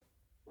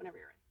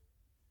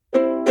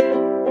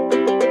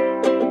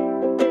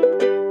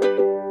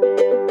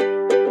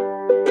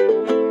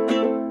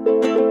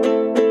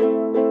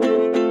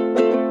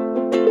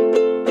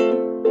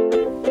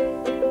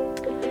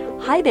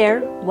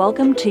there,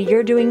 welcome to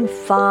You're Doing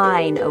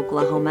Fine,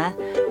 Oklahoma,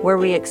 where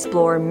we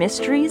explore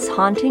mysteries,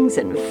 hauntings,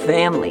 and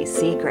family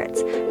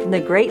secrets from the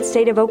great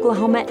state of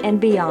Oklahoma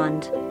and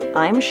beyond.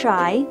 I'm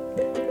Shy.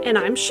 And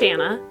I'm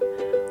Shanna.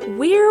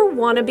 We're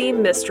wannabe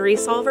mystery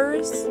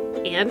solvers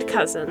and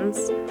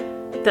cousins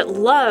that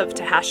love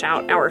to hash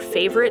out our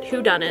favorite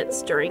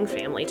whodunits during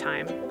family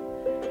time.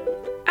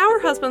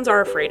 Our husbands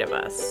are afraid of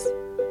us.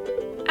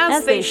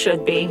 As they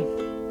should be.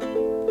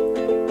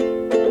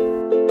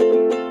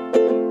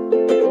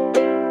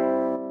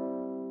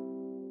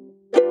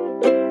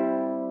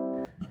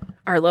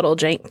 Our little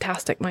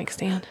jank-tastic mic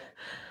stand.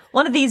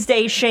 One of these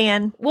days,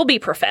 Shan. We'll be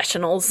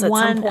professionals at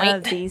some point. One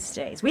of these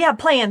days. We have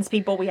plans,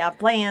 people. We have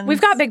plans.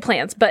 We've got big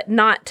plans, but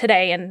not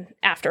today and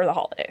after the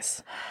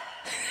holidays.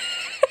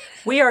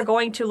 We are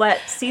going to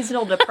let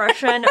seasonal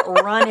depression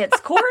run its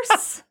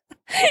course.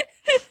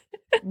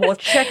 We'll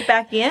check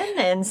back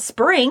in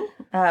spring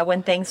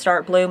when things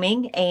start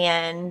blooming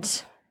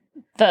and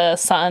the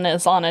sun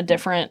is on a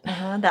different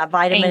that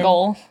vitamin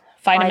angle.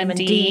 Vitamin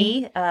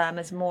D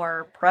is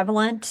more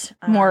prevalent.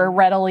 More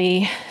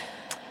readily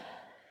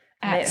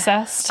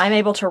accessed. I'm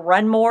able to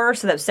run more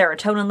so that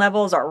serotonin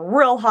levels are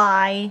real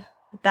high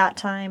at that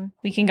time.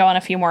 We can go on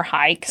a few more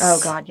hikes. Oh,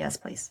 God, yes,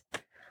 please.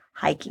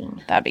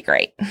 Hiking. That'd be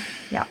great.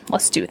 Yeah.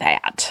 Let's do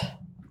that.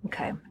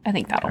 Okay. I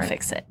think that'll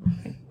fix it.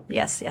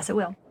 Yes, it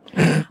will.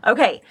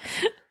 Okay.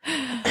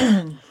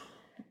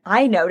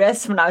 I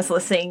noticed when I was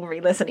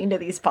re-listening to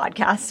these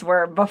podcasts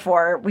where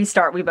before we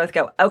start, we both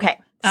go, okay.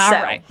 All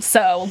right.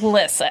 So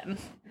listen.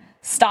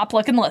 Stop,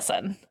 look, and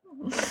listen.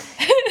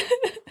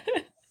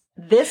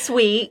 This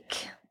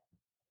week,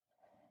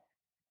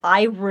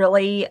 I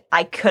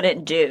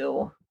couldn't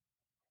do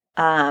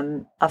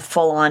a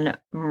full-on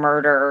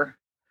murder.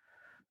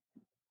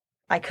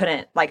 I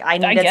couldn't, I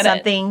needed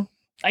something.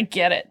 I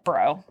get it,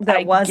 bro.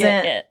 That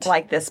wasn't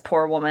like this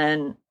poor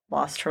woman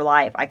lost her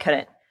life. I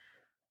couldn't.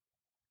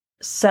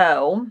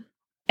 So.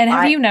 And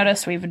have you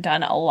noticed we've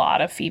done a lot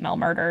of female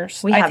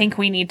murders? I think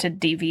we need to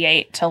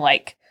deviate to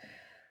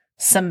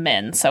some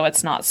men so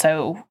it's not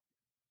so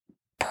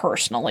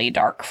personally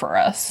dark for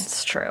us.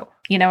 It's true.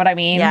 You know what I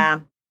mean? Yeah.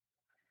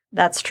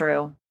 That's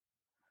true.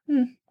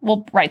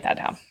 We'll write that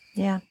down.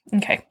 Yeah.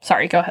 Okay.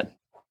 Sorry. Go ahead.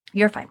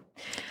 You're fine.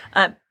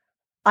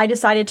 I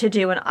decided to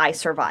do an I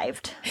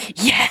Survived.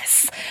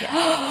 Yes.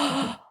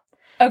 Yeah.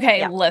 Okay.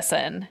 Yeah.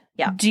 Listen.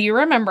 Yeah. Do you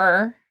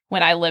remember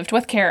when I lived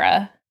with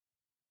Kara?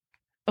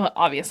 Well,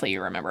 obviously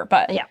you remember,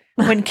 but yeah.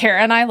 When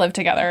Kara and I lived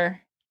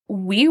together,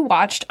 we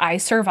watched I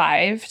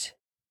Survived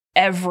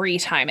every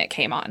time it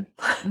came on.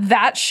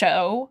 That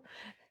show,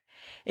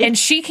 and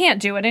she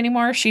can't do it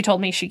anymore. She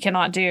told me she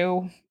can't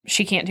do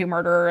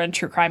murder and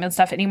true crime and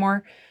stuff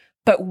anymore.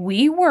 But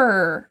we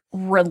were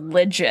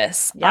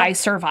religious I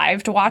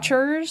Survived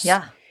watchers.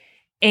 Yeah.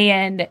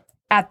 And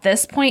at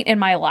this point in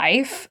my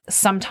life,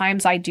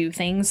 sometimes I do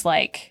things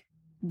like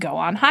go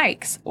on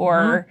hikes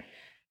or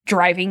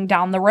driving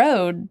down the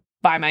road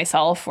by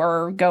myself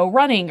or go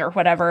running or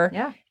whatever.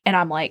 Yeah. And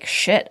I'm like,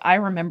 shit, I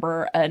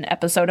remember an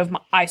episode of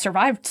I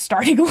Survived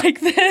starting like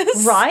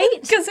this. Right?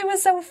 Because it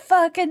was so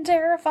fucking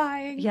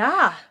terrifying.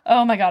 Yeah.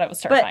 Oh my God, it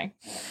was terrifying.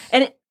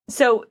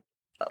 So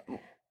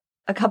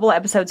a couple of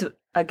episodes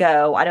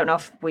ago, I don't know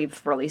if we've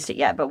released it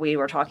yet, but we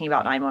were talking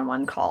about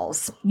 911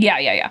 calls.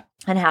 Yeah.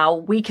 And how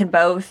we can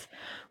both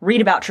read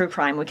about true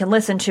crime. We can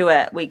listen to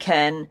it. We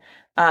can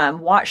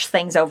watch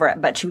things over it.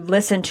 But to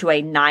listen to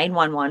a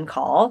 911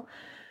 call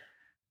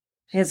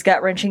is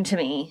gut-wrenching to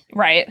me.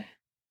 Right.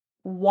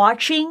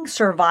 Watching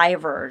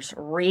survivors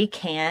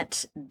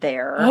recant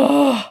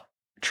their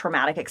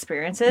traumatic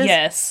experiences.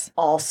 Yes.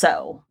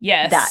 Also.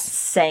 Yes. That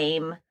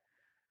same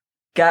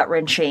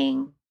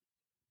gut-wrenching,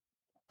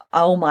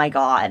 oh my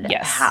God.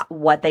 Yes.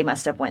 What they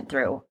must have went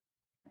through.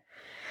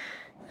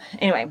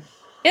 Anyway.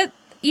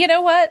 You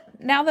know what?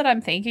 Now that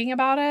I'm thinking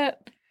about it,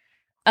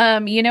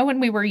 when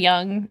we were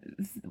young,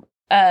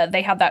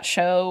 they had that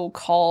show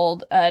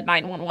called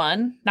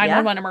 911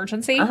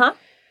 Emergency. Uh-huh.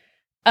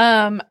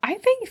 I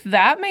think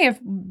that may have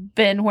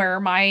been where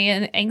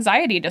my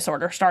anxiety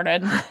disorder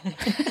started. Now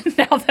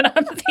that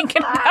I'm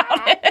thinking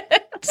about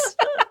it.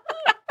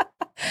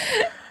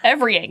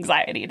 Every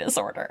anxiety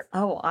disorder.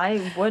 Oh,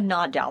 I would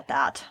not doubt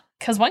that.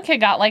 Because one kid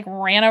got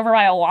ran over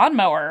by a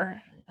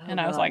lawnmower. Oh, and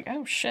I was God. like,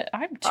 oh shit,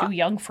 I'm too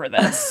young for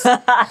this.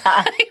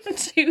 I'm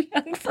too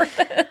young for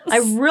this. I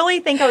really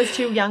think I was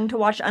too young to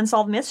watch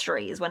Unsolved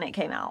Mysteries when it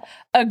came out.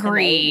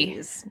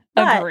 Agree.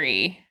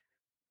 Agree.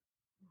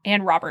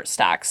 And Robert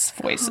Stack's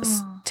voice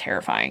is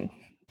terrifying.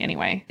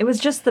 Anyway. It was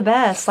just the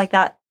best.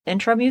 That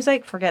intro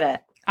music, forget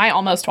it. I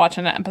almost watched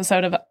an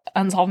episode of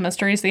Unsolved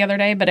Mysteries the other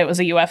day, but it was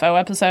a UFO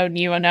episode. And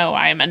you know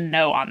I am a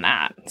no on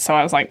that. So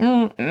I was like,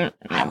 I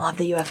love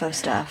the UFO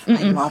stuff.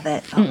 I love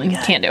it. Oh my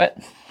God. Can't do it.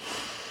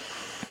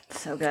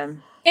 So good.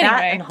 Anyway,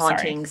 that and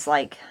hauntings,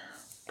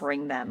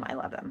 bring them. I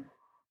love them.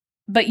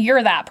 But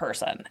you're that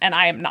person, and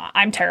I am not.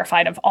 I'm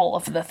terrified of all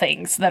of the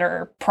things that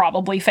are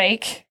probably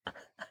fake.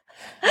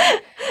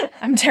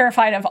 I'm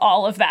terrified of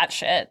all of that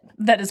shit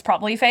that is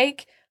probably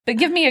fake. But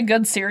give me a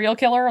good serial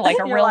killer, like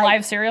a real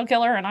life serial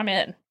killer, and I'm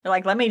in. You're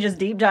like, let me just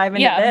deep dive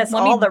into Yeah, this,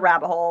 let me all the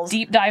rabbit holes.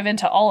 deep dive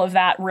into all of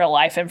that real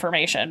life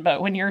information.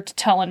 But when you're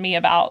telling me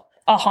about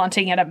a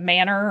haunting at a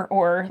manor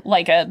or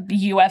like a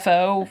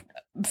UFO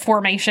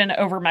formation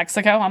over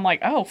Mexico, I'm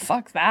like, oh,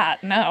 fuck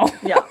that. No.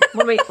 Yeah.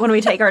 When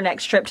we take our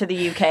next trip to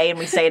the UK and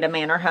we stay at a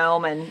manor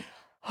home, and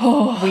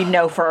we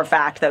know for a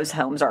fact those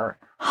homes are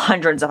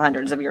hundreds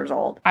of years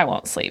old. I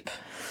won't sleep.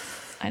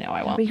 I know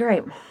I won't. That'd be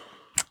great.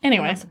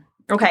 Anyway.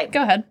 Okay.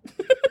 Go ahead.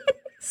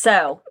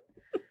 So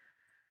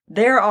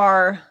there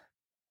are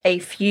a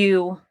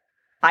few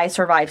I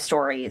Survived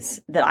stories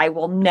that I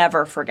will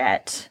never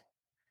forget.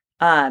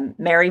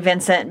 Mary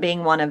Vincent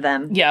being one of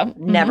them. Yeah.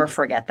 Never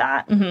forget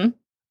that. Mm-hmm.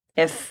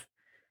 If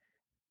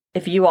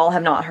you all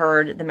have not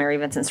heard the Mary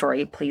Vincent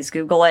story, please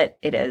Google it.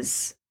 It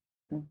is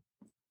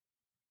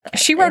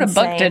She wrote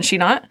insane. a book, did she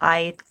not?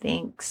 I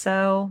think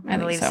so. I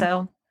believe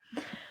so.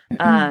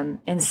 Mm-hmm.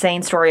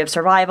 Insane story of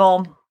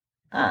survival.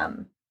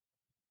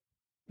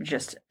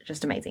 Just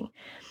amazing.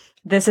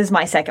 This is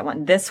my second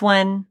one. This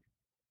one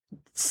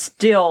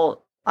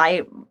still,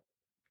 I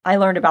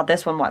learned about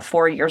this one,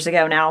 4 years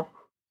ago now.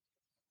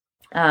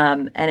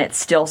 And it's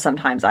still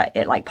sometimes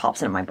it like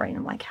pops into my brain.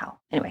 I'm like, how?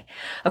 Anyway.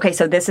 Okay.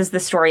 So this is the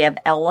story of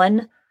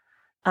Ellen,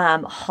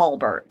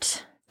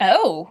 Halbert.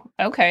 Oh,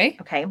 okay.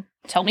 Okay.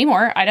 Tell me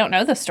more. I don't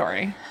know the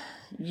story.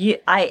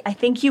 I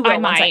think you will. I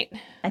might.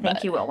 I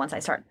think you will once I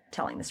start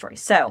telling the story.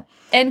 So,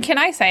 and can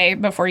I say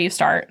before you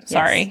start,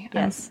 sorry,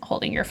 yes. I'm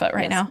holding your foot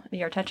right now.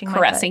 You're touching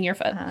caressing your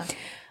foot.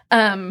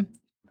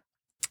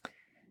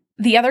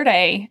 The other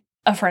day,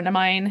 a friend of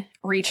mine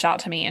reached out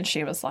to me and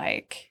she was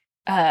like,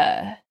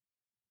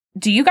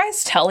 do you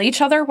guys tell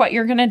each other what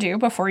you're going to do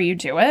before you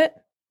do it?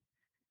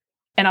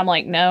 And I'm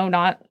like, no,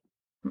 not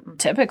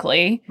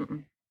typically.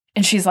 Mm-mm.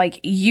 And she's like,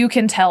 you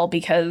can tell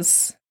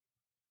because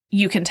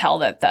you can tell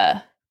that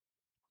the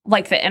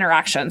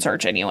interactions are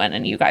genuine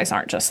and you guys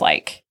aren't just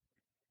like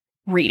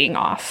reading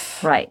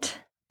off right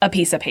a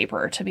piece of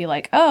paper to be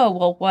like, oh,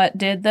 well, what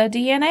did the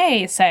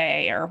DNA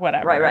say or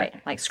whatever. Right.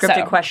 Like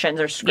scripted questions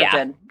or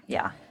scripted.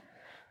 Yeah.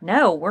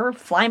 No, we're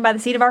flying by the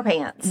seat of our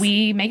pants.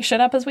 We make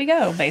shit up as we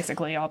go,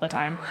 basically, all the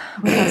time.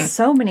 We have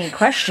so many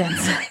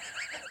questions.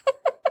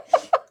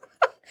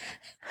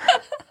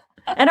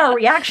 And our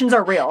reactions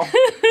are real.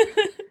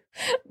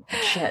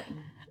 Shit.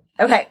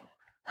 Okay.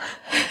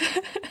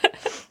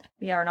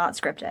 We are not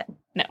scripted.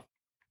 No.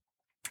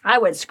 I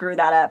would screw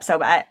that up so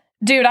bad.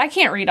 Dude, I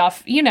can't read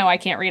off, I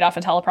can't read off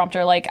a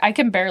teleprompter. Like, I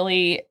can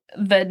barely,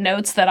 the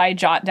notes that I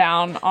jot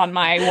down on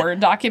my Word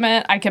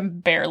document, I can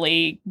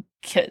barely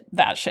get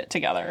that shit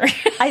together.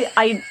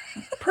 I'm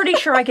pretty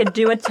sure I could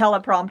do a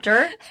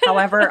teleprompter.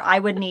 However, I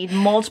would need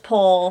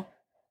multiple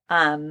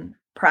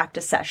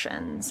practice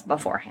sessions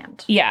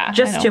beforehand. Yeah.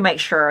 Just to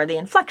make sure the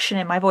inflection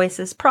in my voice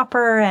is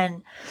proper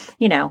and,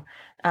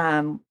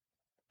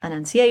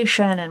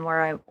 enunciation and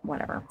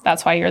whatever.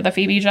 That's why you're the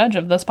Phoebe Judge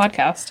of this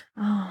podcast.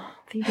 Oh,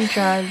 Phoebe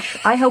Judge.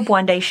 I hope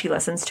one day she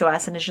listens to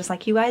us and is just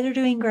like, you guys are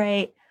doing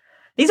great.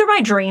 These are my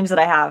dreams that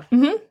I have.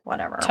 Mm-hmm.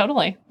 Whatever.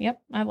 Totally. Yep.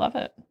 I love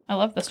it. I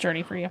love this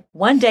journey for you.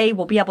 One day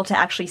we'll be able to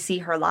actually see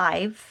her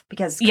live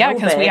because we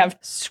have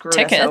screwed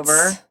tickets us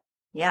over.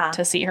 Yeah.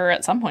 To see her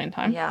at some point in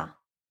time. Yeah.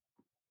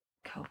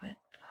 COVID.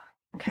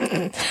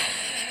 Okay.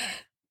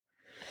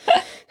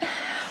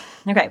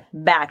 Okay.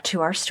 Back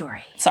to our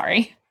story.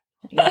 Sorry.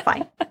 You're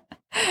fine.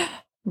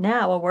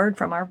 Now a word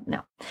from our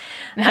no.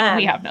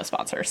 We have no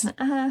sponsors.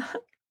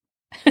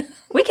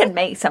 We can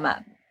make some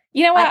up.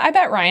 You know what? I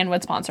bet Ryan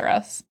would sponsor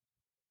us.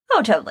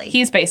 Oh, totally.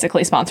 He's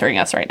basically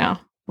sponsoring us right now.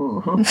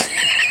 Mm-hmm.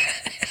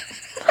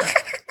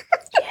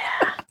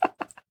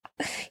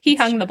 Yeah. He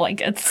hung the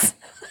blankets.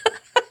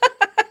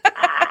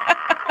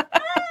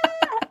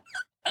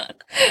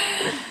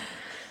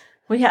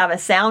 We have a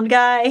sound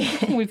guy.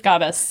 We've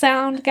got a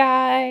sound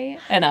guy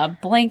and a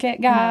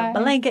blanket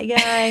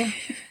guy.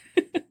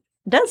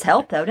 Does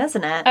help though,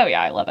 doesn't it? Oh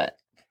yeah, I love it.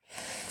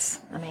 It's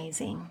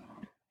amazing.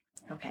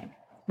 Okay.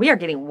 We are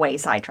getting way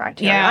sidetracked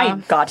here. Yeah.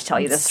 I've got to tell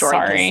you this story.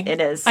 Sorry. It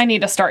is. I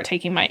need to start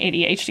taking my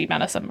ADHD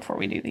medicine before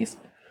we do these.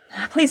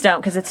 Please don't,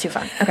 because it's too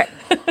fun. Okay.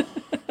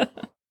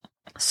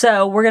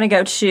 So we're going to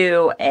go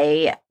to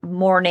a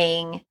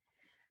morning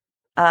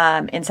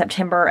in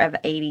September of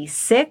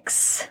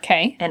 86.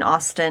 Okay. In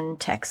Austin,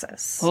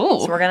 Texas.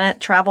 Ooh. So we're going to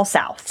travel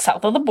south.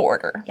 South of the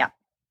border. Yeah.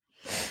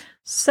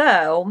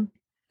 So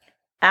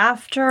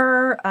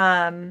after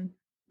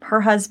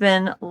her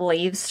husband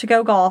leaves to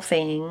go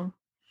golfing,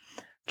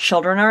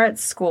 children are at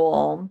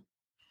school,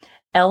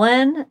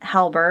 Ellen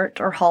Halbert,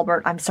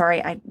 I'm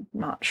sorry, I'm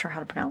not sure how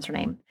to pronounce her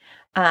name,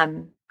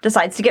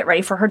 decides to get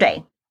ready for her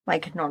day.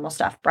 Like normal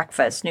stuff,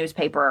 breakfast,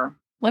 newspaper.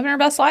 Living her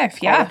best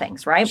life, yeah. All the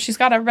things, right? She's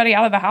got everybody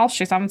out of the house.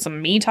 She's having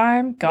some me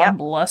time. God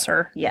bless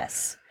her.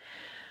 Yes.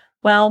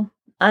 Well,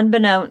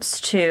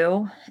 unbeknownst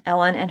to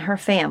Ellen and her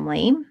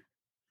family,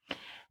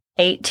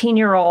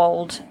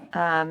 18-year-old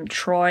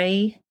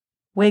Troy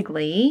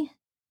Wigley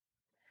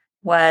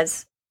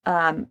was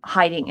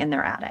hiding in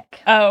their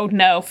attic. Oh,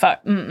 no.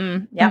 Fuck.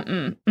 Mm-mm. Yep.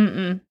 Mm-mm.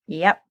 Mm-mm.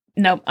 Yep.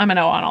 Nope. I'm a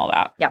no on all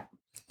that. Yep.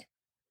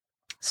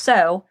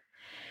 So,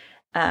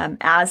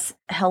 As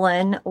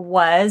Helen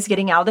was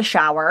getting out of the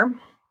shower,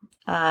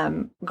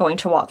 going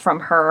to walk from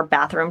her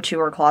bathroom to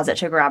her closet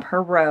to grab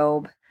her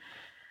robe,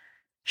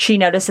 she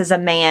notices a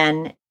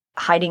man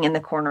hiding in the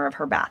corner of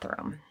her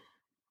bathroom.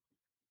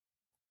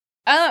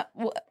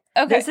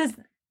 Okay. This is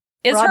her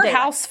daylight.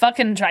 house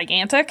fucking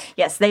gigantic?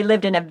 Yes, they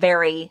lived in a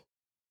very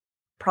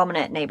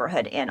prominent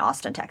neighborhood in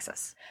Austin,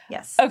 Texas.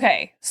 Yes.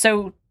 Okay,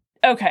 so,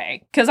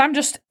 because I'm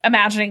just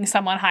imagining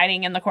someone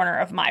hiding in the corner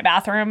of my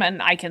bathroom,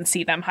 and I can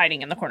see them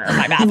hiding in the corner of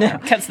my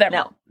bathroom, because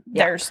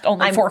there's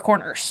only 4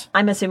 corners.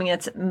 I'm assuming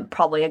it's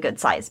probably a good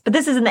size. But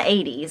this is in the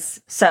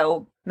 80s,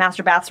 so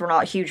master baths were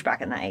not huge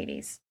back in the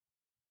 80s.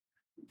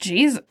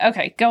 Jeez.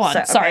 Okay, go on.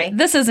 So, Sorry, okay.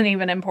 this isn't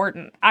even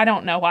important. I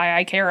don't know why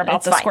I care about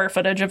It's the fine. square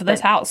footage of this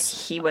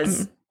house. He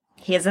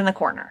is in the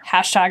corner.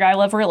 Hashtag I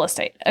love real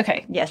estate.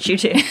 Okay. Yes, you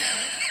do.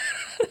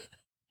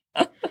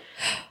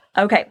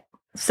 Okay,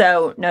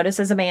 so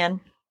notices a man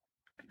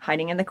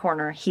hiding in the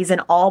corner. He's in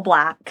all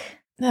black.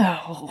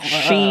 Oh,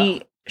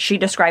 She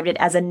described it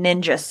as a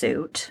ninja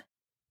suit.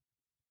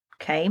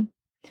 Okay.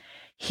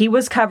 He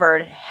was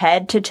covered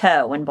head to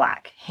toe in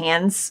black.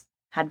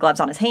 Had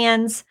gloves on his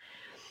hands.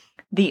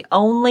 The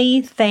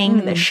only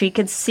thing that she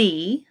could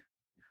see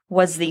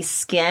was the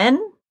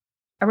skin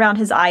around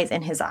his eyes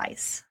and his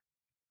eyes.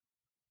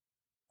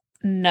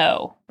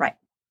 No. Right.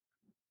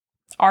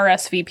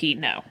 RSVP,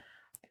 no.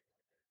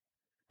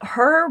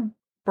 Her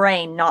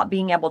brain not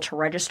being able to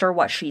register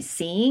what she's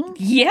seeing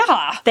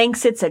Yeah.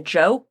 thinks it's a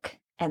joke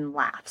and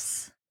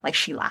laughs. Like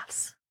she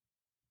laughs.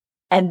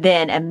 And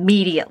then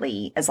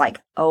immediately is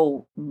like,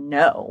 oh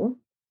no,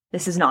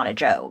 this is not a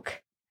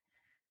joke.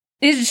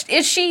 Is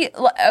she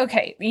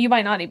okay? You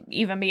might not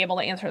even be able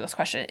to answer this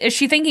question. Is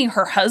she thinking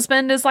her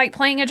husband is like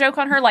playing a joke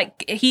on her?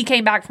 Like he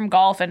came back from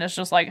golf and is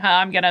just like,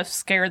 I'm gonna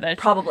scare the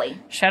Probably.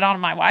 shit out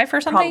of my wife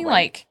or something? Probably.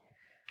 Like,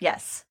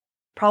 Yes,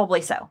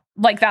 probably so.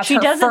 like that's She her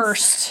doesn't-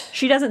 first.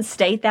 She doesn't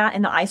state that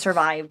in the I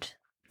Survived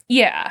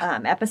Yeah.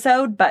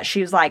 episode, but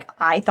she was like,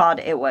 I thought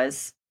it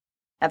was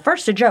at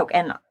first a joke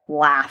and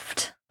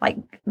laughed, like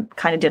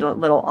kind of did a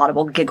little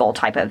audible giggle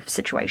type of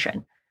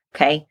situation.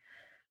 Okay.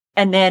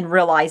 And then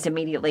realized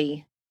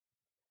immediately,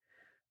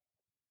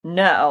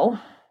 no,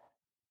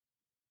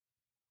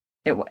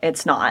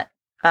 it's not.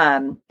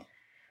 And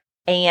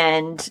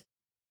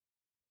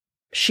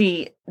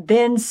she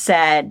then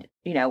said,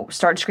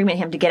 started screaming at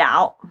him to get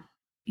out,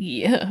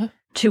 Yeah.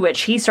 to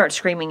which he starts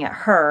screaming at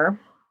her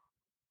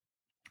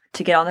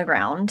to get on the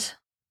ground.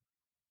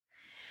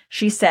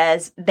 She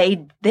says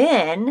they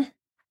then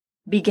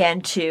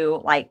began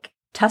to like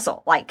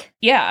tussle, like,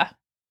 Yeah.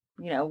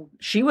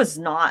 she was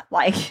not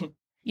like,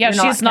 Yeah, You're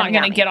not she's not coming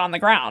going at to me. get on the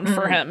ground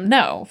for Mm-mm. him.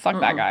 No, fuck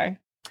that Mm-mm. guy.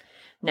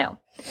 no.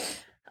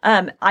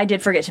 I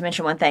did forget to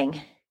mention one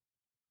thing.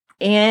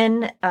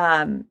 In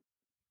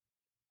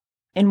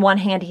one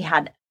hand, he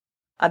had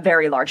a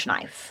very large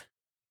knife.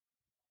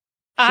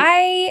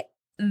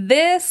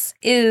 This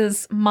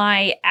is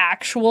my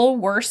actual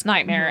worst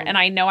nightmare, Mhm. and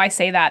I know I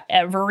say that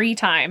every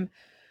time,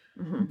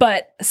 Mhm.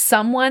 but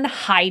someone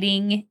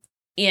hiding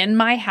in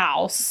my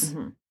house,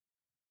 Mhm.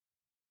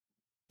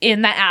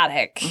 in the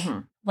attic,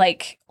 Mhm.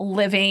 like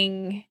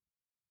living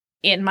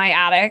in my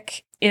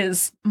attic,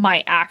 is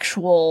my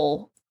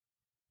actual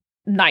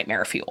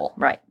nightmare fuel.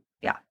 Right.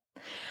 Yeah.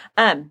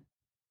 I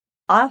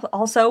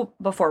also,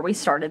 before we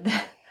started,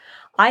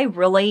 I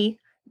want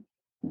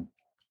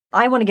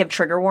to give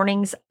trigger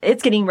warnings.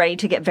 It's getting ready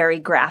to get very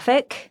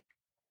graphic.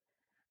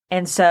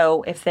 And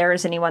so if there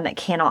is anyone that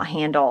cannot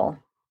handle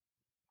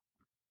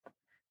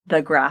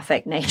the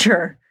graphic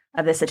nature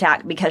of this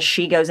attack, because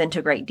she goes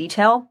into great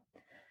detail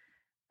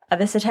of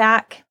this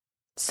attack,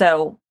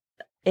 so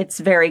it's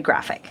very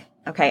graphic.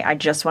 Okay. I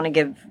just want to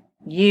give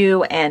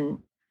you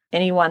and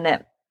anyone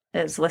that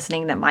is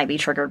listening that might be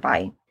triggered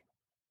by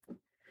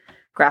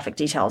graphic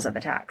details of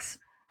attacks.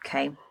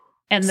 Okay.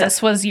 And So-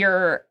 this was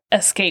your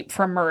escape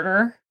from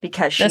murder.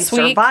 Because she This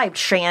week? survived,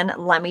 Shan,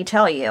 let me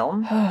tell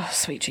you. Oh,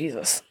 sweet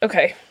Jesus.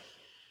 Okay.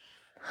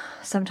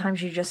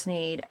 Sometimes you just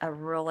need a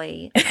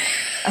really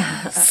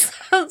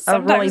Sometimes a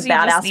really you just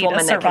badass need a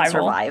woman that can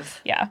survival.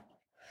 survive. Yeah.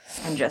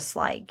 And just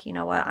like, you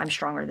know what? I'm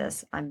stronger than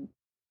this. I'm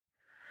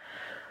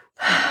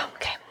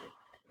okay.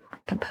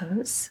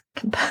 Compose.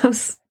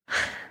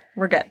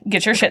 We're good.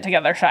 Get your shit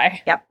together,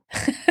 Shy. Yep.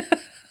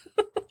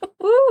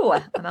 Woo!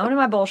 I'm owning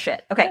my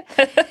bullshit. Okay.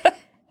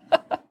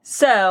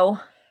 So,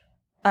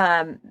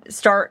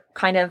 start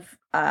kind of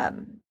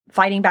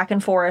fighting back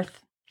and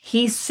forth.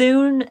 He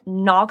soon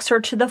knocks her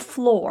to the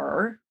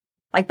floor,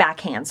 like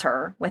backhands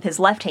her with his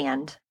left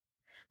hand,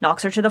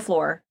 knocks her to the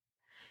floor.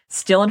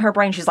 Still in her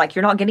brain, she's like,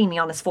 you're not getting me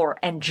on this floor,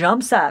 and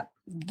jumps up.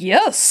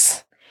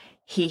 Yes.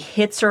 He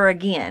hits her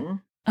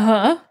again,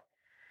 Uh-huh.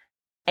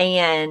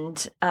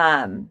 and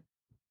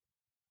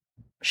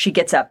she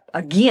gets up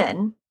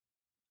again,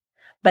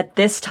 but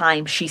this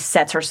time she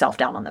sets herself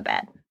down on the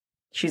bed.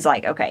 She's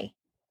like, okay,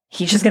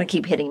 he's just going to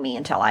keep hitting me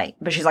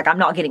but she's like, I'm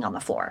not getting on the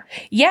floor.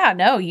 Yeah,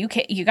 no, you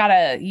can't. You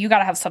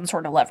gotta have some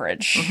sort of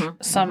leverage,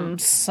 Mhm,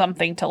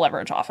 something to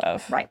leverage off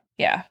of. Right.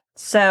 Yeah.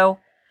 So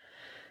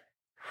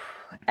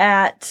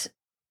at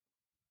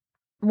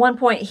one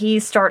point, he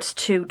starts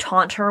to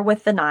taunt her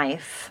with the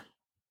knife,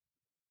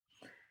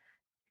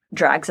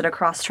 drags it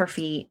across her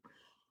feet,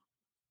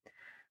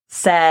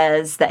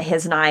 says that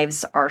his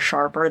knives are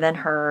sharper than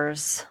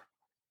hers,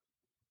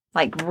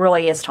 like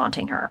really is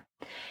taunting her.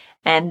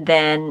 And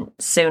then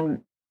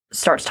soon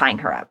starts tying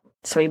her up.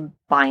 So he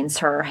binds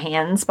her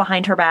hands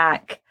behind her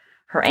back,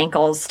 her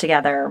ankles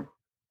together.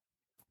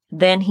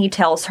 Then he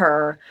tells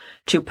her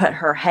to put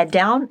her head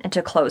down and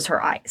to close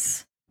her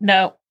eyes.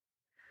 No.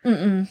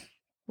 Mm-mm.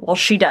 Well,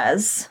 she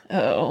does.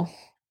 Oh.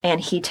 And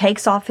he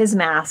takes off his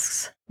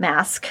mask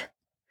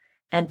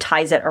and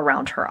ties it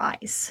around her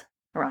eyes,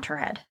 around her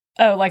head.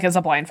 Oh, like as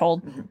a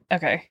blindfold? Mm-hmm.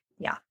 Okay.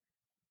 Yeah.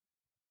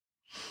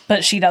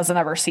 But she doesn't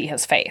ever see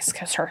his face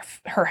because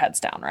her head's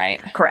down,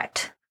 right?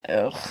 Correct.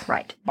 Ugh.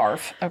 Right.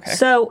 Barf. Okay.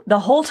 So the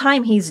whole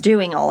time he's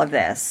doing all of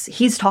this,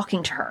 he's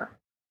talking to her.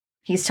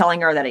 He's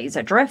telling her that he's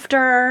a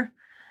drifter,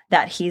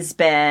 that he's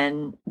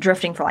been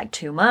drifting for like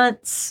 2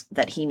 months,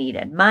 that he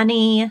needed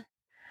money,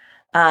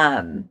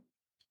 and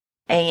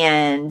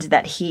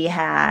that he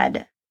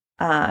had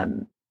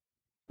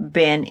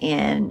been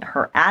in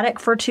her attic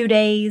for 2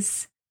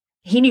 days.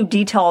 He knew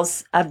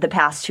details of the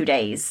past 2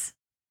 days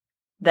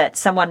that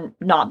someone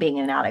not being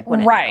in an attic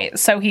wouldn't right. know.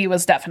 So he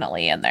was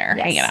definitely in there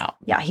hanging out.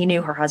 Yeah, he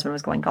knew her husband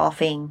was going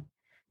golfing,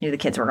 knew the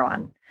kids were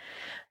gone.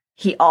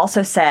 He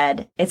also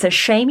said, "It's a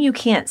shame you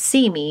can't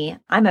see me.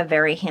 I'm a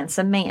very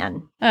handsome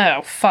man."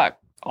 Oh, fuck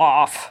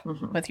off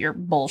Mm-hmm. with your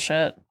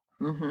bullshit.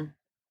 Mm-hmm.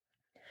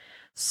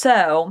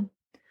 So,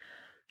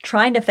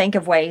 trying to think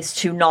of ways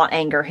to not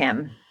anger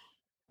him.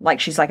 Like,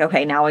 she's like,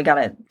 okay, now we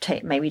got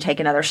to maybe take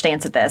another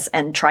stance at this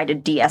and try to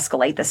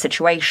de-escalate the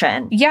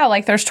situation. Yeah,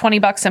 like there's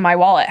 $20 in my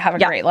wallet. Have a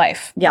great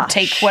life. Yeah.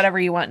 Take whatever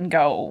you want and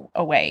go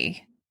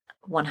away.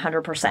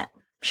 100%.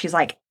 She's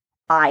like,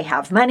 I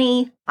have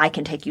money. I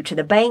can take you to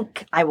the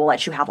bank. I will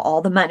let you have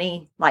all the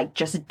money. Like,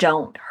 just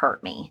don't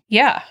hurt me.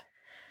 Yeah.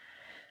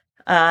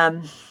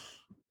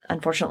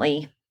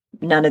 Unfortunately,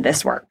 none of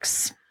this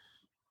works.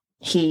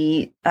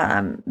 He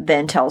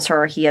then tells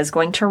her he is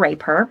going to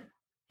rape her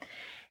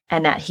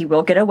and that he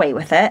will get away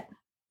with it.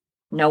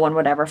 No one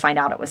would ever find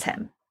out it was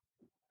him.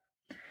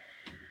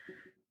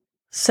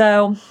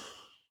 So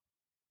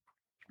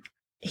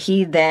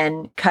he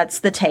then cuts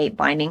the tape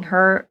binding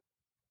her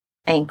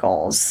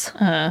ankles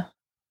and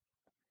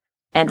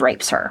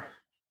rapes her.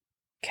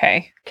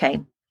 Okay.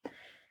 Okay.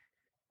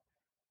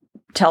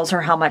 Tells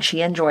her how much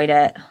he enjoyed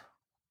it,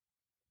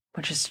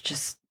 which is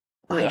just,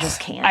 I just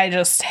can't. I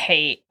just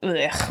hate.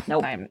 Ugh.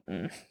 Nope.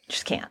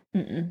 Just can't.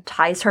 Mm-mm.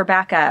 Ties her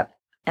back up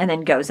and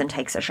then goes and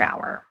takes a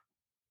shower.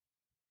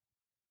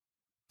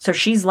 So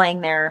she's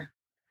laying there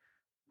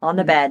on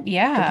the bed,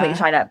 completely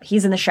tied up.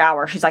 He's in the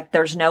shower. She's like,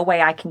 there's no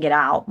way I can get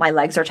out. My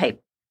legs are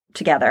taped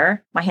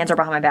together. My hands are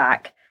behind my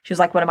back. She was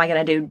like, what am I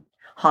going to do?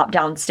 Hop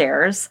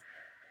downstairs?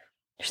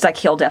 She's like,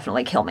 he'll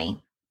definitely kill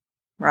me.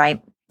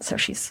 Right? So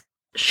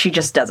she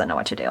just doesn't know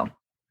what to do.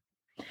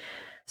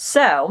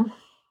 So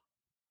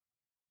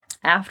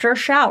after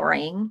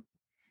showering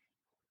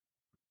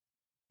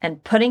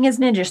and putting his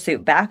ninja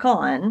suit back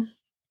on,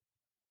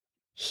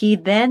 he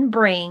then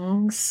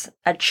brings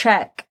a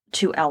check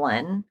to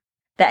Ellen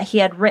that he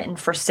had written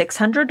for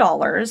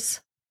 $600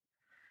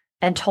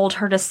 and told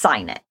her to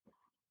sign it.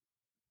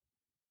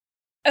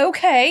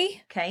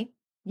 Okay. Okay.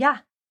 Yeah.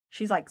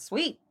 She's like,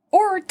 sweet.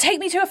 Or take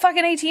me to a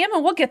fucking ATM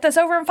and we'll get this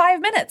over in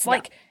 5 minutes.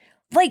 Yeah.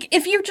 Like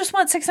if you just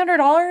want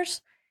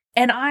 $600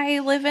 and I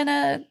live in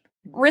a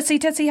ritzy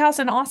titsy house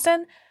in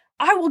Austin,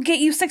 I will get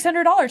you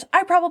 $600.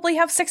 I probably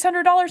have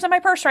 $600 in my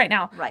purse right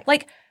now. Right.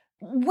 Like,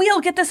 we'll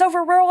get this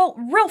over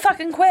real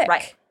fucking quick.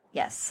 Right.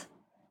 Yes.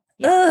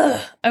 Yeah.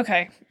 Ugh.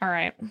 Okay. All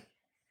right.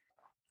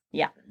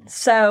 Yeah.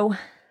 So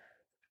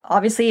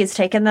obviously he's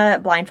taken the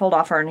blindfold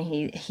off her and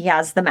he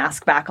has the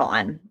mask back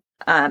on,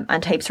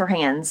 untapes her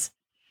hands.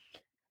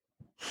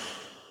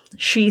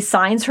 She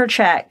signs her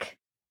check.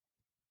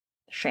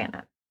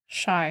 Shanna.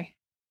 Shy.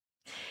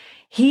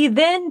 He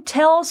then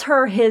tells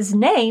her his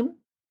name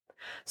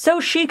so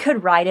she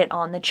could write it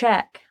on the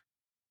check.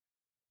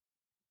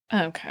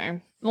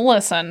 Okay.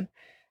 Listen,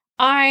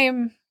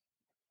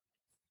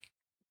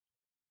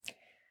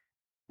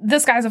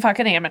 this guy's a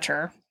fucking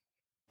amateur.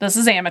 This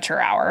is amateur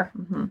hour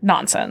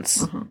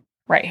nonsense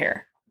right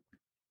here.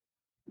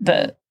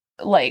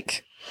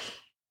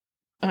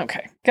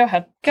 Okay, go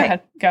ahead.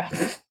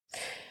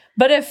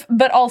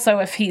 But also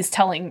if he's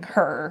telling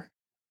her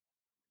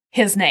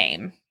his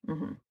name,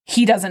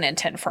 he doesn't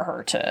intend for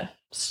her to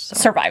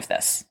survive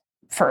this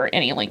for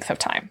any length of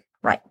time.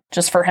 Right.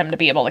 Just for him to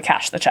be able to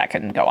cash the check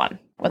and go on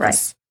with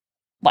his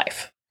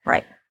life.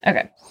 Right.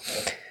 Okay.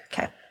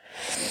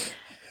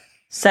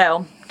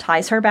 So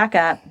ties her back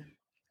up,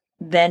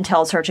 then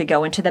tells her to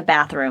go into the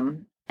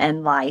bathroom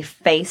and lie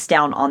face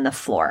down on the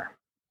floor.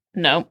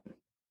 Nope.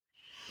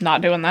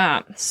 Not doing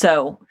that.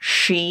 So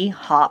she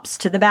hops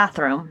to the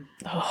bathroom.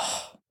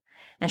 Ugh.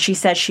 And she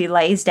says she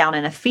lays down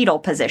in a fetal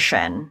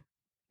position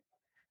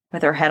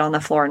with her head on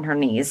the floor and her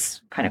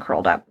knees kind of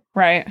curled up.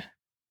 Right.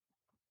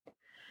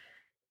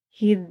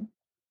 He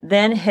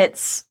then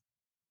hits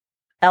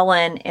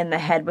Ellen in the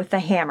head with the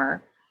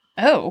hammer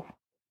Oh.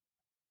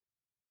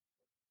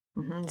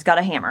 He's got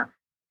a hammer.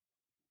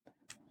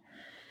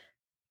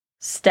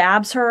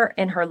 Stabs her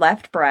in her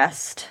left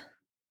breast.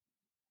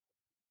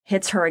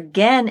 Hits her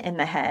again in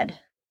the head.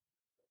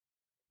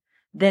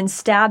 Then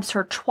stabs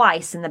her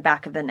twice in the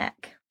back of the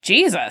neck.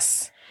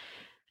 Jesus.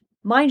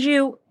 Mind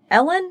you,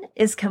 Ellen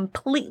is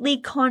completely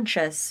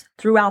conscious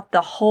throughout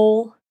the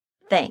whole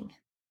thing.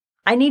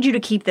 I need you to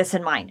keep this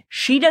in mind.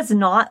 She does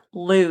not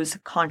lose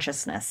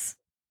consciousness.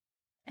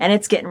 And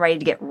it's getting ready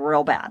to get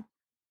real bad.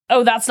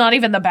 Oh, that's not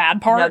even the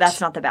bad part? No, that's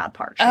not the bad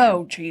part. Shannon.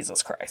 Oh,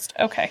 Jesus Christ.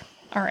 Okay.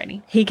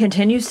 Alrighty. He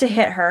continues to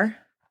hit her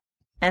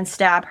and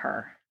stab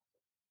her.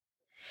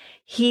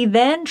 He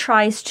then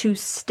tries to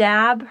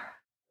stab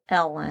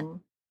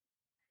Ellen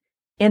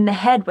in the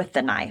head with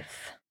the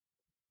knife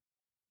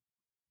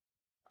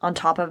on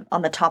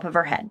the top of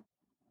her head.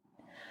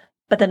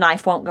 But the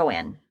knife won't go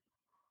in.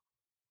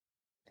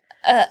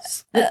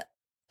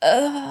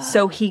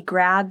 So he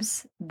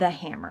grabs the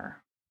hammer.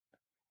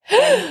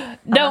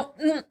 No,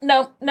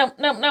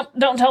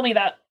 don't tell me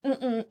that.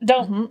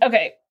 Don't.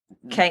 Okay.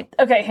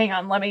 Okay, hang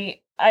on.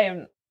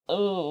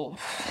 Oh.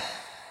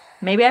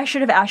 Maybe I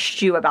should have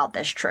asked you about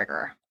this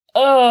trigger.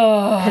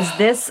 Oh.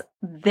 Because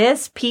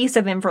this piece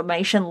of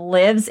information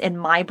lives in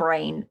my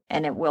brain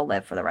and it will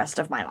live for the rest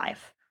of my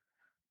life.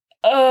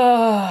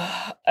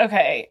 Oh.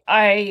 Okay.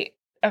 I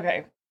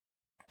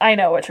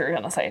know what you're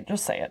going to say.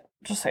 Just say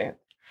it.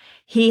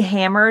 He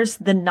hammers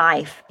the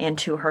knife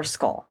into her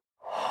skull.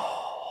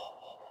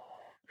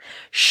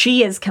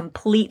 She is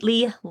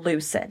completely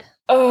lucid.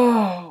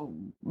 Oh.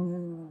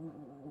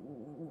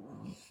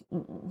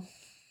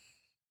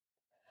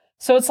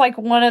 So it's like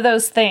one of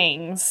those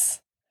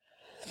things,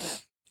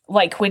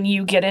 like when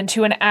you get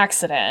into an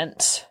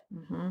accident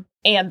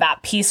and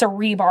that piece of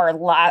rebar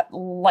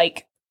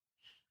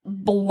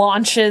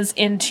launches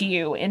into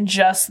you in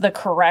just the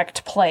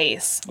correct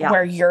place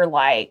where you're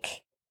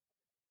like,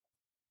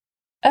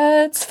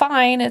 it's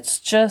fine. It's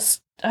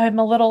just, I'm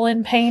a little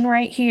in pain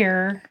right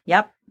here.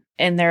 Yep.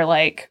 And they're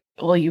like,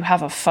 well, you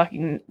have a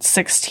fucking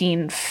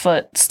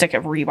 16-foot stick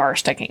of rebar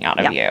sticking out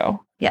of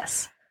you.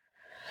 Yes.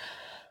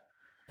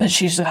 But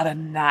she's got a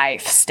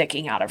knife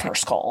sticking out of her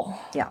skull.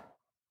 Yeah.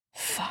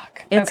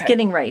 Fuck. It's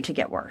getting ready to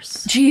get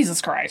worse.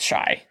 Jesus Christ,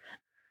 Shy.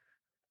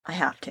 I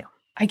have to.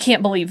 I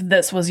can't believe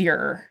this was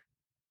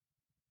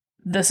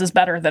this is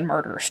better than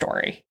Murder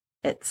Story.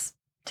 It's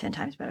 10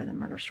 times better than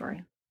Murder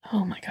Story.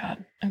 Oh my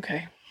God.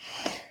 Okay.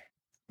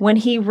 When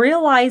he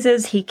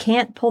realizes he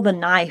can't pull the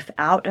knife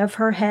out of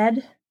her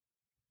head,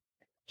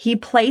 he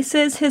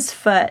places his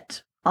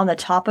foot on the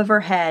top of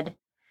her head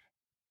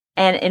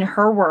and, in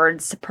her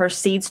words,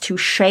 proceeds to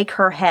shake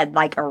her head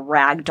like a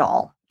rag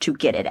doll to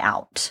get it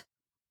out.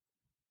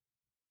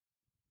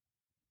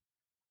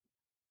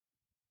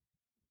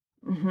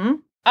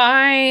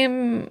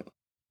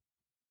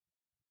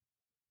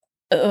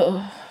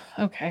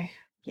 Okay.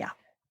 Yeah.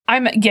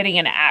 I'm getting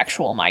an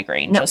actual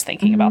migraine just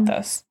thinking about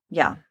this.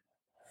 Yeah.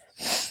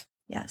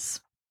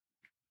 Yes.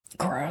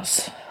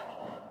 Gross.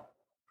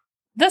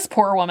 This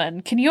poor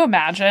woman. Can you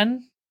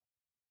imagine?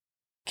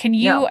 Can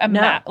you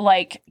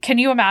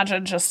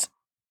imagine just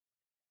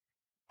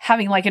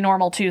having like a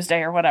normal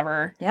Tuesday or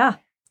whatever? Yeah.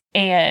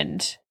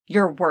 And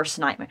your worst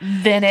nightmare.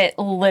 Then it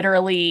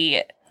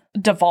literally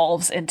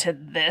devolves into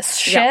this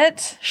shit.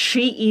 Yeah.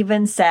 She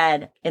even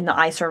said in the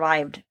I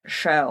Survived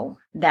show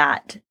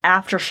that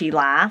after she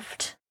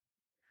laughed,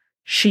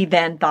 she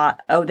then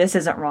thought, oh, this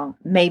isn't wrong.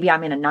 Maybe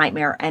I'm in a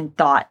nightmare, and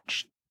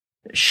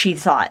she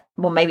thought,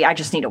 well, maybe I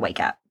just need to wake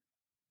up.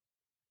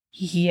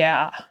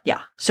 Yeah.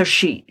 Yeah. So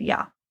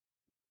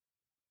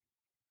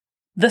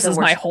this is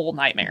my whole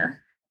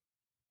nightmare.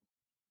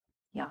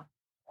 Yeah.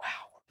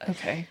 Wow.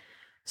 Okay.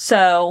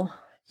 So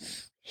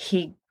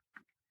he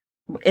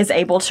is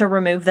able to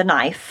remove the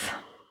knife.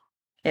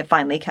 It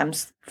finally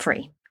comes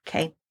free.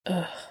 Okay.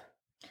 Ugh.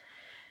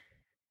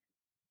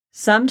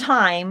 Some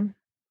time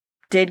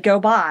did go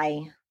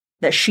by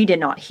that she did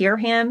not hear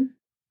him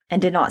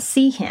and did not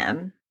see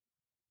him.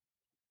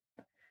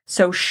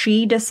 So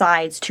she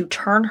decides to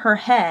turn her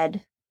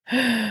head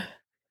and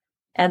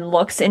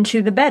looks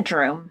into the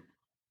bedroom.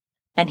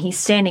 And he's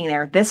standing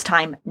there, this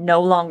time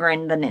no longer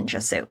in the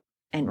ninja suit,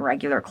 in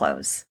regular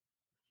clothes,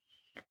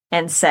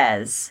 and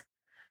says,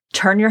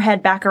 turn your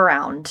head back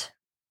around,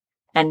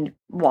 and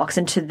walks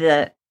into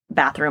the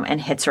bathroom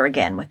and hits her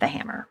again with the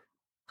hammer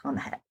on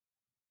the head.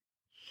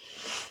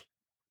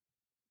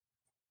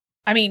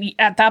 I mean,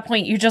 at that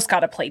point, you just got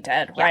to play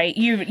dead, right?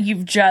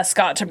 You've just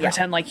got to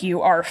pretend like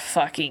you are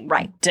fucking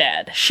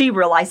dead. She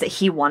realized that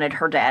he wanted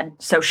her dead,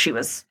 so she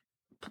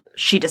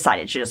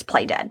decided to just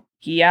play dead.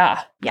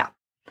 Yeah. Yeah.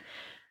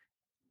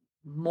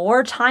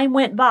 More time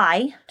went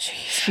by. Jesus.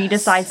 She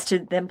decides to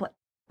then play.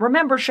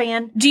 Remember,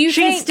 Shan,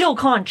 she's still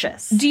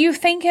conscious. Do you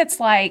think it's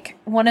like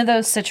one of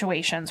those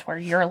situations where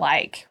you're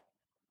like,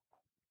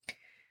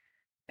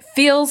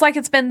 feels like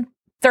it's been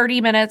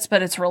 30 minutes,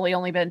 but it's really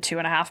only been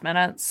 2.5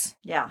 minutes?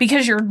 Yeah.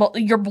 Because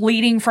you're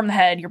bleeding from the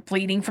head, you're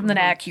bleeding from the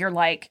neck, you're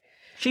like,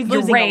 she's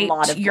losing a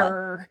lot of blood.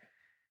 You're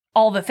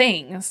all the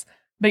things,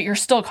 but you're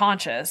still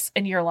conscious,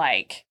 and you're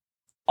like,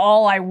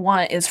 all I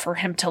want is for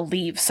him to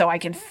leave so I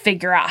can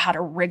figure out how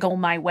to wriggle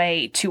my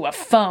way to a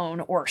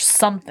phone or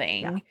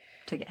something. Yeah,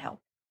 to get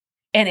help.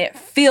 And it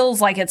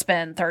feels like it's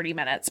been 30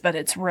 minutes, but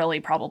it's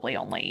really probably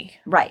only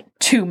Right.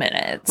 2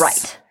 minutes.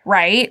 Right.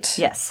 Right?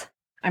 Yes.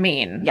 I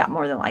mean, Yeah,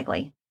 more than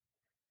likely.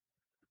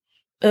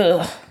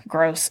 ugh,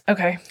 gross.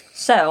 Okay.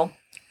 So,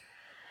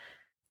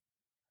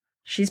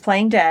 she's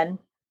playing dead.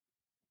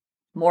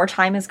 More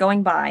time is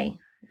going by.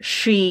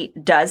 She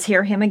does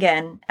hear him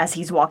again as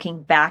he's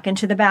walking back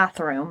into the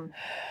bathroom.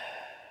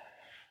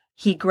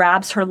 He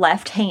grabs her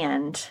left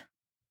hand,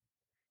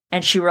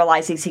 and she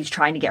realizes he's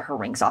trying to get her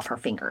rings off her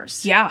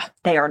fingers. Yeah.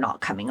 They are not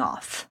coming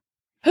off.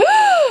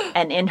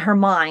 And in her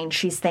mind,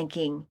 she's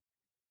thinking,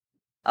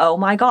 oh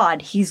my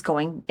God,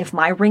 if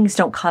my rings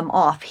don't come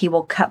off, he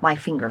will cut my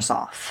fingers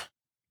off.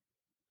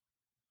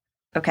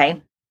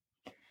 Okay.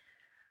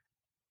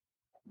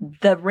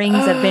 The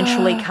rings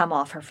eventually come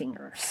off her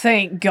fingers.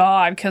 Thank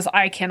God, because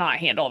I cannot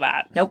handle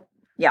that. Nope.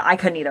 Yeah, I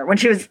couldn't either. When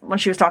she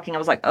was talking, I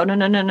was like, oh,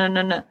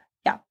 no.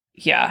 Yeah.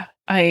 Yeah.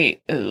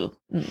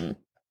 Mm-mm.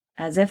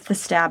 As if the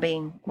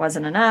stabbing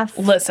wasn't enough.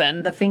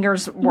 Listen. The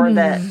fingers were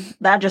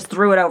that just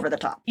threw it over the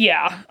top.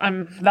 Yeah.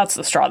 That's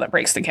the straw that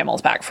breaks the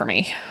camel's back for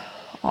me,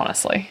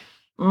 honestly.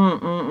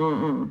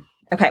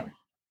 Okay.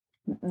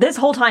 This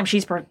whole time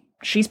she's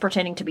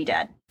pretending to be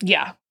dead.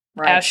 Yeah.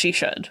 Right? As she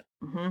should.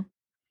 Mm-hmm.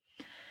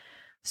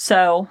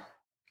 So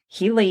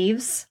he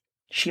leaves.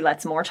 She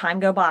lets more time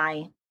go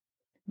by.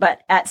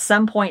 But at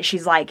some point,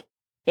 she's like,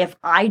 if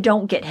I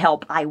don't get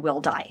help, I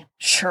will die.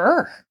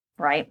 Sure.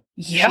 Right?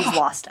 Yeah. She's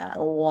lost a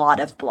lot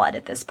of blood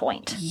at this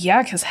point.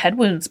 Yeah, because head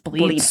wounds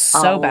bleed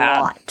so bad.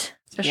 A lot.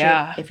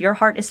 Especially if your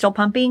heart is still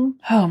pumping.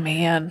 Oh,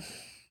 man.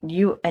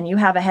 You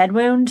have a head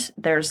wound,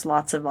 there's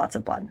lots of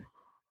blood.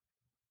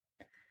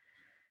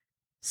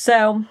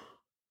 So,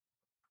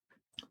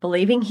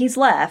 believing he's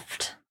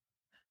left,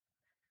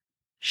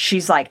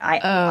 she's like,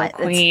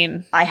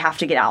 Queen. I have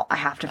to get out. I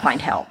have to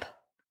find help.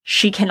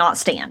 She cannot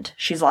stand.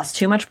 She's lost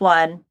too much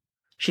blood.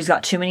 She's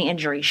got too many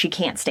injuries. She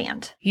can't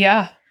stand.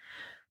 Yeah.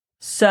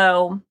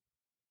 So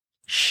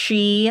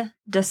she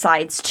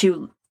decides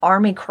to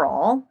army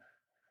crawl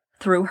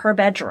through her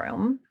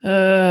bedroom.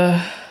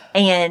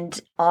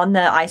 And on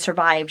the I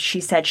Survived, she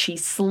said she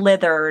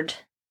slithered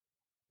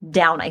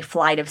down a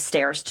flight of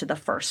stairs to the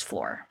first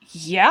floor.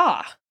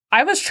 Yeah.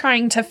 I was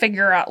trying to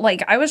figure out,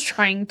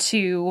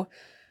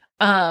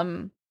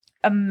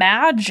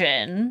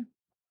 imagine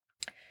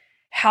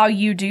how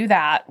you do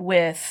that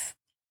with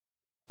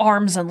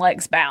arms and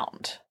legs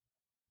bound.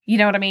 You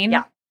know what I mean?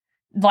 Yeah.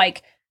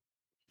 Like,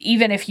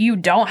 even if you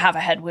don't have a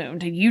head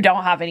wound and you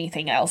don't have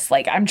anything else,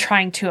 like, I'm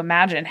trying to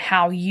imagine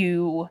how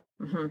you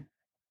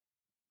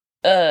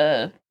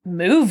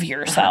move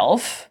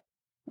yourself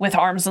with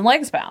arms and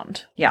legs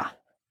bound. Yeah.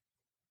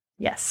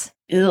 Yes.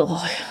 Ew.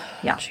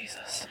 Yeah.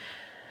 Jesus.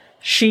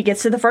 She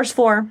gets to the first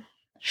floor.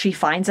 She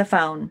finds a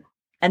phone.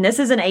 And this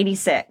is an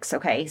 86,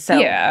 okay? So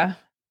yeah.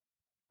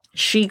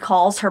 She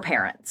calls her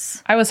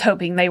parents. I was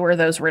hoping they were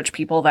those rich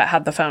people that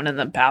had the phone in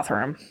the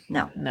bathroom.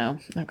 No.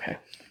 Okay.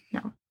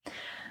 No.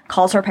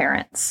 Calls her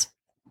parents.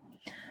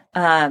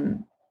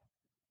 Her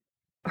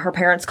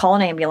parents call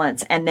an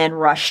ambulance and then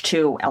rush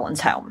to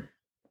Ellen's home.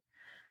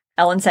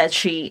 Ellen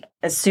says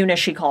as soon as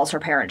she calls her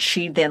parents,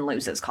 she then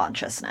loses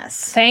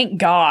consciousness. Thank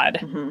God.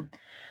 Mm-hmm.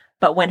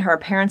 But when her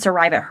parents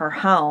arrive at her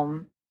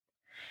home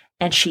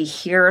and she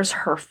hears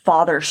her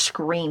father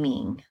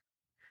screaming,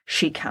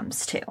 she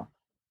comes to.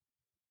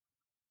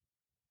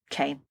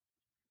 Okay.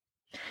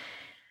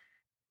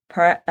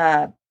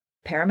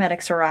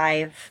 Paramedics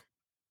arrive.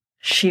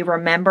 She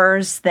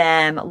remembers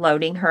them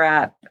loading her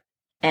up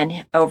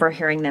and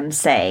overhearing them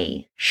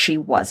say she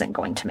wasn't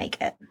going to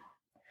make it.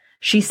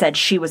 She said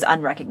she was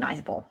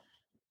unrecognizable.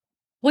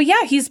 Well,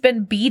 yeah, he's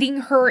been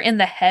beating her in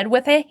the head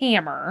with a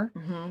hammer.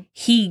 Mm-hmm.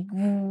 He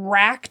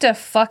racked a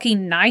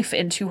fucking knife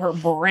into her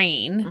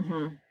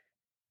brain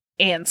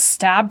and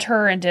stabbed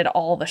her and did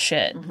all the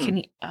shit.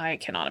 I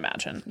cannot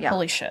imagine. Yeah.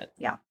 Holy shit.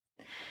 Yeah.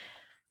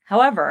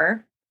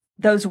 However,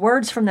 those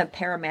words from the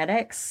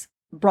paramedics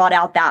brought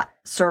out that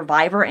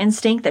survivor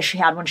instinct that she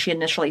had when she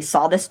initially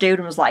saw this dude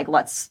and was like,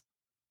 let's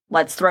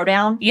throw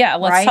down. Yeah,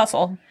 let's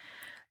hustle.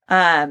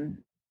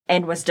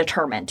 And was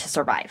determined to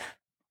survive.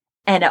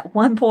 And at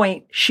one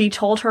point, she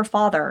told her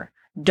father,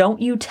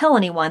 don't you tell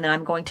anyone that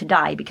I'm going to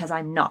die because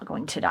I'm not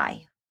going to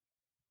die.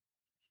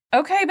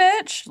 Okay,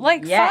 bitch.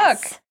 Like,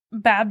 fuck.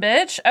 Bad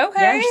bitch.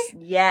 Okay.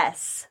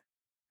 Yes.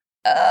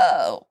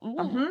 Oh.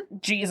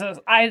 Jesus.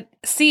 I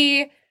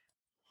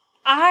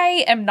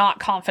am not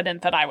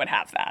confident that I would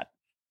have that.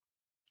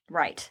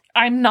 Right.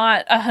 I'm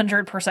not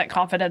 100%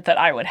 confident that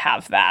I would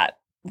have that.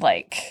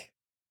 Like,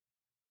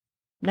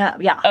 no,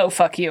 yeah. Oh,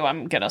 fuck you,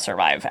 I'm gonna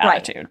survive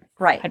attitude.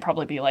 Right. I'd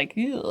probably be like,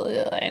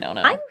 I don't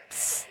know. I'm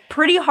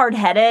pretty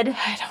hard-headed.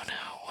 I don't know.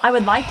 I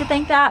would like to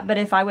think that, but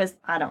if I was,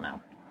 I don't know.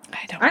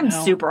 I'm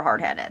super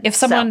hard-headed. If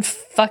someone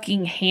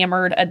fucking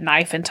hammered a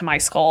knife into my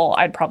skull,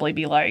 I'd probably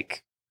be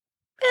like,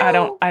 I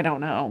don't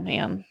know,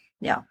 man.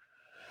 Yeah.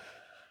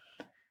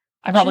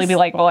 I'd probably be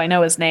like, well, I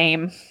know his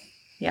name.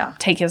 Yeah.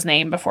 take his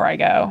name before I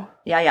go.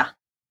 Yeah.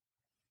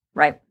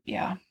 Right.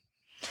 Yeah.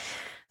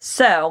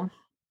 So,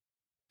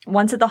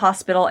 once at the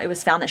hospital, it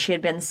was found that she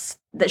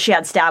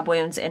had stab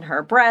wounds in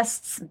her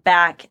breasts,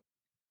 back,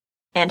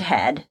 and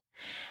head,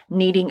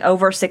 needing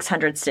over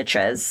 600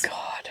 stitches.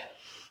 God.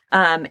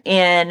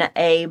 In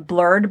a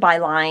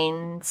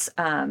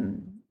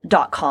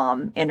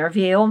blurredbylines.com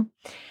interview,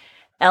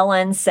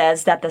 Ellen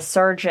says that the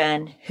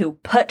surgeon who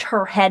put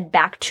her head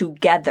back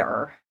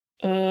together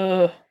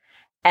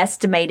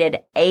estimated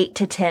 8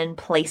 to 10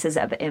 places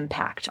of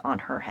impact on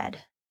her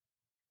head.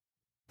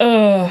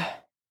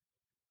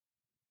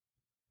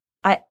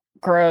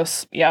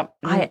 Gross. Yep.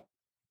 A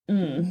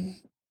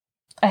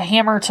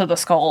hammer to the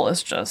skull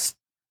is just.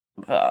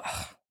 Ugh.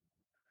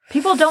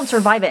 People don't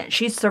survive it.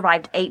 She's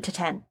survived 8 to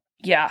 10.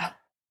 Yeah.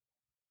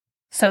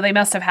 So they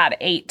must have had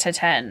 8 to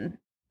 10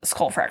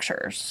 skull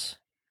fractures.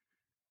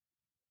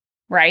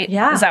 Right?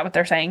 Yeah. Is that what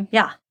they're saying?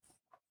 Yeah.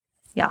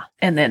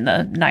 And then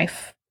the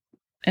knife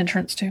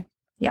entrance too?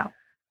 Yeah.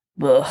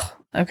 Ugh.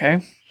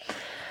 Okay.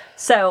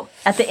 So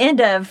at the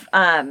end of,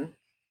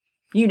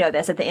 you know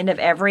this, at the end of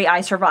every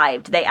I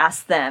Survived, they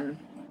ask them,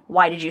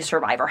 why did you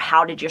survive? Or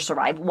how did you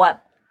survive?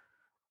 What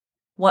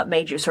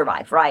made you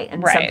survive, right?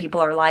 And some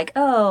people are like,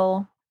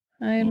 oh,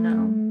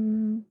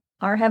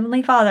 our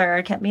Heavenly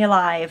Father kept me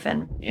alive,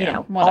 and,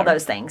 all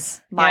those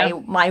things.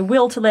 My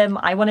will to live,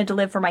 I wanted to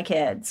live for my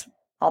kids,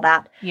 all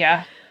that.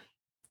 Yeah.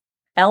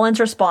 Ellen's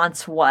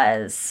response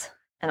was,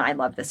 and I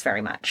love this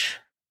very much,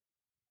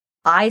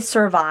 I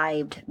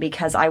survived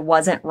because I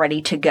wasn't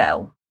ready to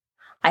go.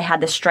 I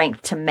had the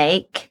strength to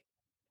make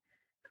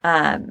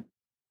it,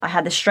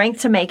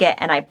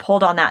 and I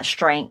pulled on that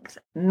strength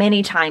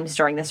many times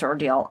during this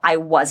ordeal. I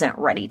wasn't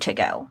ready to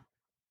go.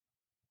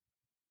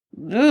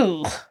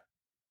 Ooh.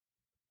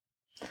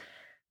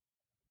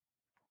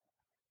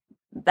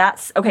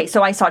 That's okay.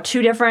 So I saw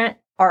 2 different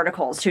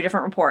articles, 2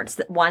 different reports.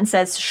 One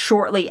says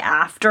shortly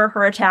after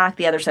her attack,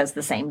 the other says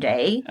the same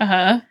day.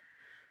 Uh-huh.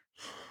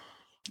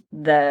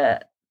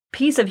 The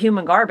piece of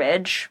human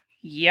garbage,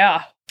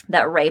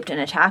 that raped and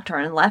attacked her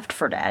and left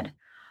for dead,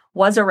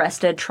 was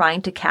arrested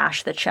trying to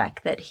cash the check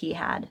that he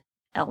had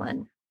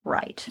Ellen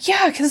write.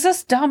 Yeah, because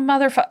this dumb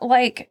motherfucker,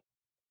 like,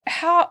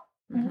 how,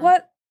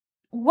 what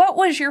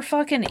was your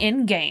fucking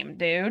end game,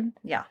 dude?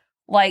 Yeah.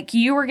 Like,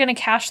 you were going to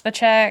cash the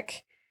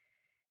check,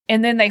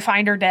 and then they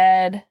find her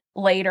dead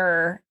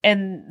later,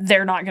 and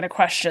they're not going to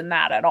question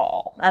that at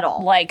all. At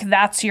all. Like,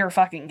 that's your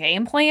fucking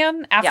game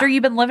plan? After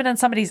you've been living in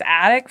somebody's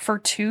attic for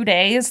 2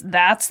 days,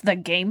 that's the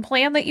game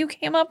plan that you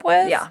came up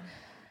with? Yeah.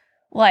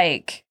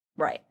 Like.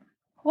 Right.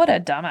 What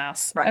a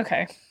dumbass. Right.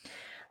 Okay.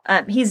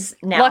 He's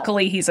now.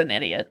 Luckily, he's an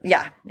idiot.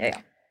 Yeah.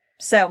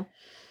 So,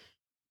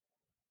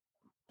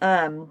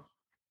 after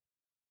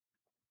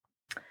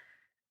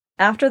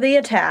the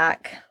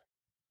attack,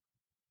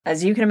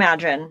 as you can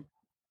imagine,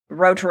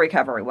 road to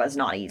recovery was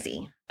not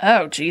easy.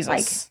 Oh, Jesus.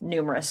 Like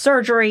numerous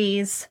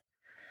surgeries,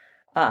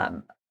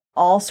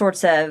 all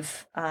sorts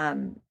of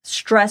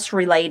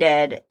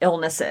stress-related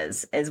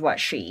illnesses is what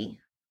she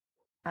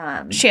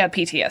had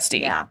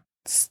PTSD. Yeah.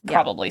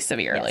 Probably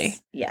severely.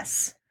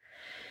 Yes.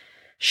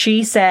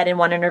 She said in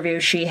one interview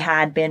she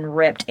had been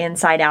ripped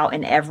inside out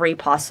in every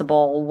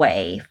possible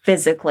way,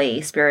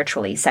 physically,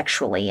 spiritually,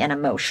 sexually, and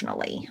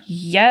emotionally.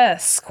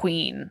 Yes,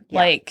 queen. Yeah.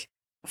 Like,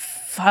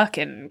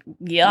 fucking,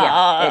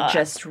 yeah. It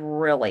just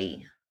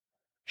really,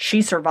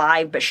 she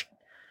survived, but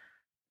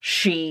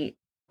she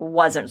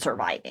wasn't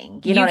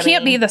surviving. You know what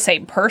can't I mean? Be the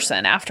same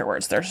person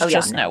afterwards. There's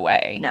just no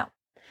way. No.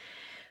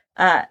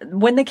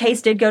 When the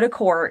case did go to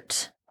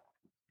court,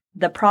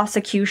 the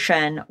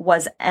prosecution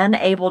was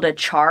unable to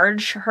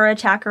charge her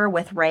attacker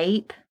with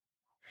rape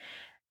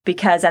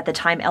because at the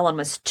time Ellen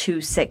was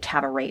too sick to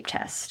have a rape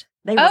test.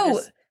 They were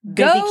just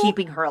busy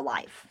keeping her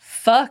alive.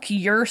 Fuck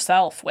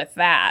yourself with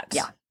that.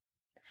 Yeah.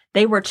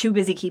 They were too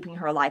busy keeping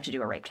her alive to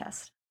do a rape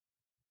test.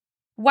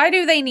 Why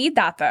do they need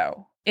that,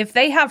 though? If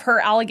they have her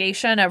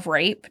allegation of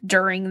rape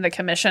during the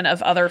commission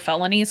of other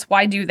felonies,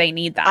 why do they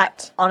need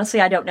that?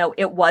 Honestly, I don't know.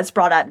 It was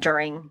brought up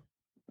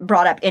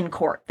in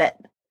court that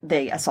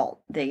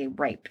the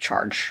rape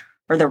charge,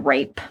 or the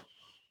rape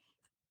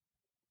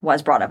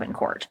was brought up in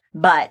court,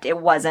 but it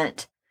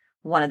wasn't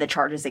one of the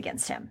charges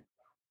against him.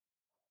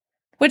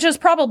 Which is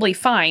probably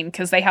fine,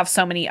 because they have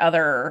so many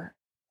other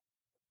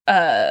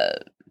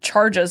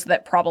charges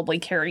that probably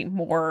carry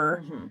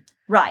more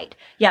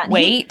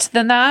weight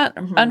than that,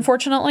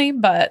 unfortunately,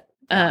 but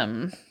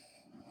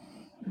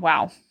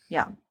wow.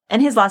 Yeah.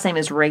 And his last name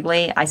is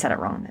Wrigley. I said it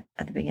wrong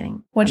at the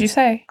beginning. What'd you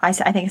say? I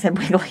think I said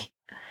Wiggly.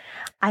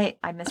 I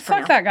mispronounced.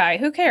 Fuck that guy.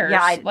 Who cares?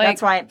 Yeah,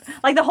 that's why.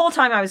 Like the whole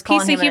time I was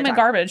calling him piece of human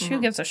garbage.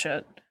 Who gives a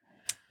shit?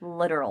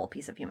 Literal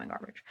piece of human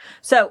garbage.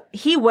 So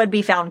he would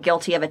be found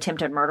guilty of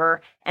attempted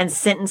murder and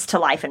sentenced to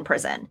life in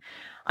prison.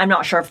 I'm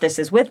not sure if this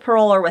is with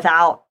parole or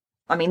without.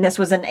 I mean, this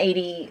was in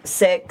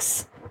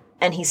 86,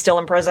 and he's still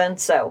in prison.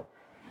 So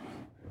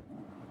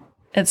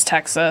it's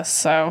Texas,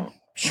 so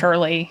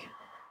surely.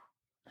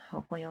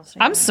 Hopefully, he'll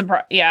stay. I'm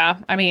surprised. Yeah,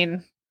 I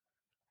mean,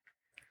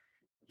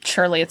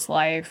 surely it's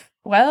life.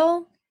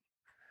 Well.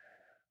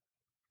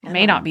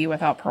 May not be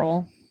without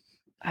parole.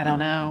 I don't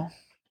know.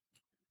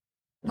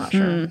 Not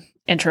sure.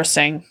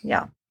 Interesting.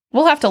 Yeah.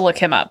 We'll have to look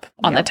him up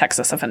on the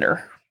Texas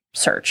offender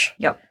search.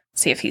 Yep.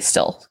 See if he's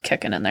still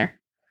kicking in there.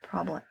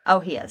 Probably. Oh,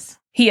 he is.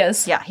 He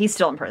is? Yeah, he's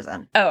still in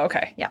prison. Oh,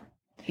 okay. Yeah.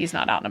 He's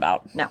not out and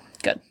about. No.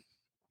 Good.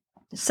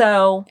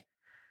 So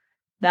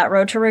that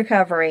road to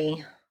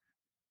recovery,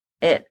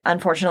 it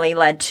unfortunately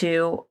led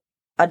to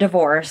a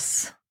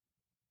divorce,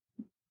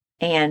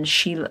 and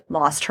she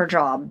lost her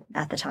job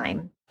at the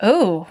time.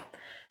 Oh.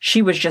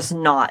 She was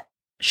not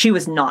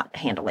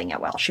handling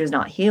it well. She was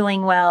not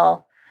healing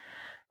well.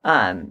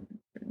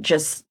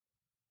 Just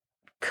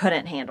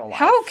couldn't handle life.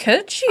 How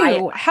could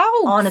you?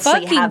 How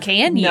honestly fucking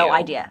can you? No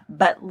idea.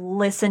 But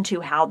listen to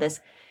how this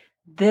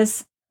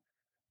is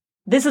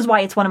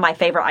why it's one of my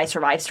favorite I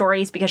Survived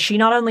stories, because she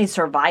not only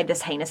survived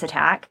this heinous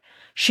attack,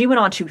 she went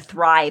on to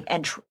thrive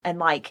and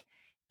like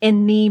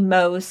in the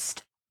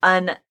most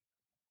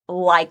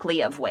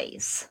unlikely of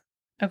ways.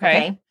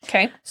 Okay.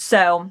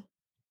 So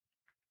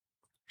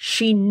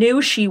she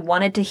knew she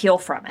wanted to heal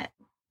from it.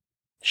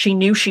 She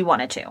knew she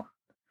wanted to.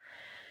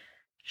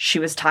 She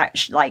was tired.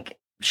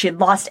 She had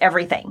lost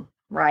everything,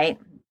 right?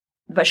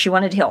 But she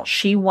wanted to heal.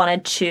 She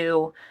wanted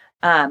to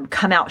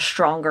come out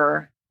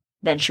stronger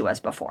than she was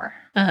before.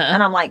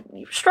 And I'm like,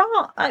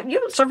 strong.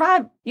 You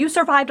survived. You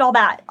survived all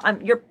that.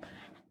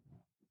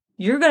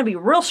 You're going to be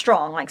real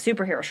strong, like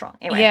superhero strong.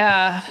 Anyway,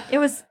 yeah. It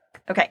was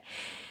okay.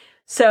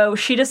 So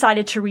she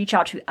decided to reach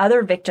out to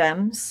other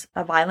victims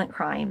of violent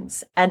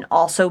crimes and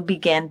also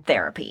begin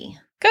therapy.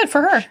 Good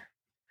for her.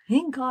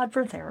 Thank God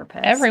for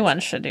therapists. Everyone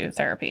should do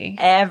therapy.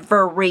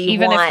 Everyone.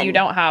 Even if you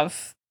don't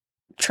have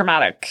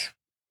traumatic,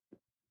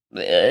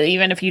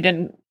 even if you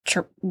didn't,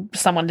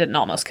 someone didn't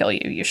almost kill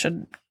you,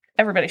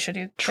 everybody should do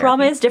therapy.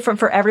 Trauma is different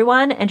for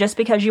everyone. And just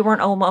because you weren't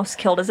almost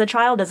killed as a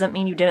child doesn't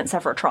mean you didn't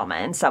suffer trauma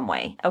in some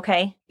way.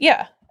 Okay?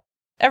 Yeah.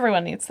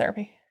 Everyone needs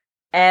therapy.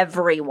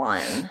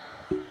 Everyone.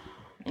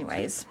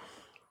 Anyways.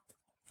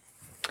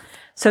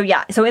 So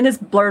in this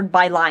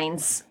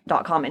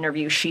blurredbylines.com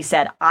interview, she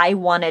said, I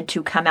wanted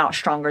to come out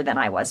stronger than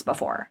I was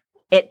before.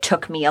 It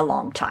took me a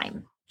long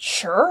time.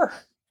 Sure.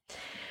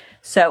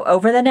 So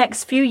over the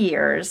next few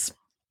years,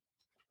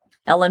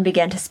 Ellen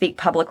began to speak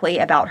publicly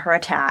about her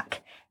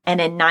attack. And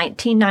in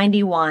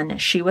 1991,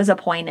 she was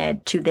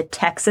appointed to the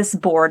Texas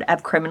Board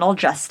of Criminal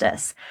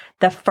Justice,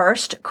 the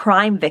first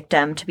crime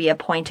victim to be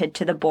appointed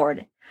to the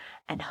board,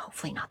 and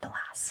hopefully not the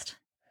last.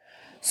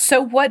 So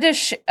what does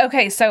she...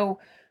 Okay, so...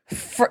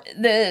 For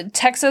the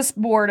Texas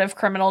Board of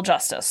Criminal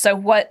Justice. So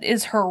what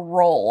is her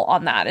role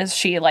on that? Is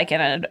she like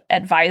in an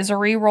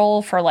advisory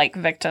role for like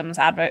victims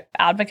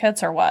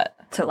advocates or what?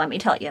 So let me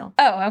tell you.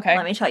 Oh, okay.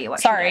 Let me tell you what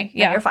Sorry. she did.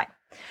 Yeah. No, you're fine.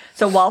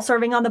 So while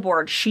serving on the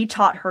board, she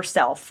taught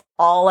herself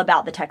all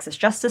about the Texas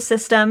justice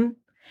system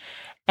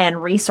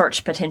and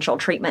researched potential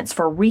treatments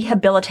for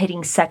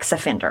rehabilitating sex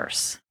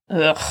offenders.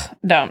 Ugh,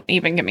 don't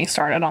even get me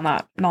started on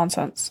that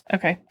nonsense.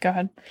 Okay, go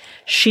ahead.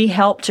 She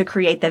helped to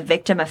create the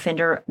Victim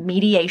Offender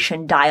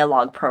Mediation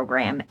Dialogue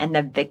Program and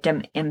the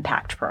Victim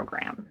Impact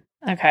Program.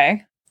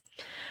 Okay.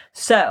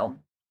 So,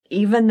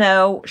 even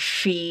though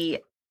she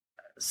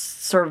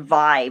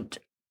survived,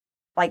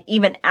 like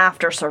even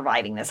after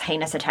surviving this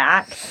heinous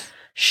attack,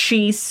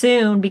 she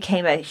soon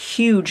became a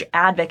huge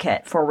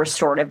advocate for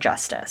restorative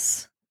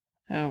justice.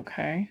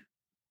 Okay.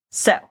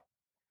 So,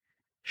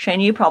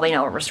 Shane, you probably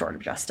know what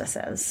restorative justice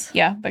is.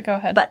 Yeah, but go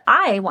ahead. But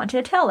I want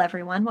to tell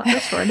everyone what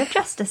restorative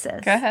justice is.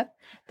 Go ahead.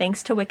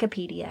 Thanks to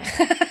Wikipedia.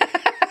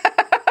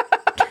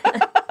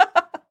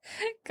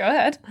 Go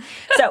ahead.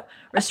 So,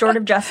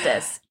 restorative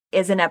justice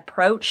is an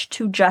approach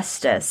to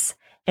justice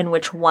in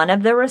which one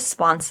of the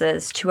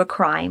responses to a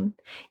crime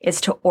is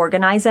to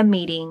organize a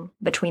meeting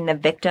between the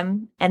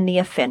victim and the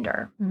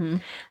offender,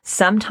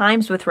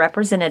 sometimes with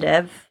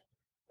representatives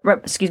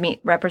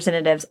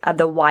of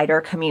the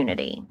wider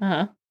community.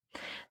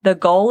 The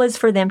goal is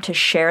for them to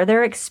share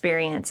their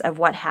experience of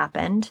what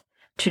happened,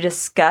 to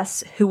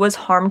discuss who was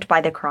harmed by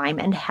the crime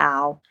and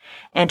how,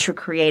 and to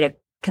create a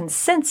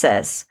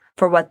consensus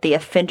for what the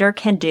offender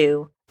can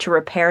do to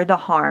repair the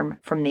harm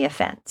from the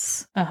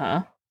offense.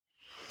 A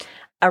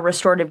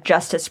restorative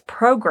justice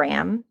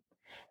program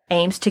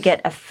aims to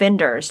get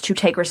offenders to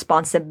take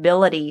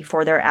responsibility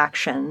for their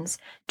actions,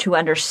 to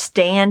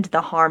understand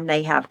the harm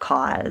they have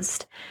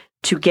caused,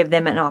 to give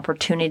them an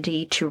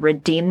opportunity to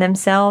redeem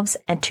themselves,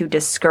 and to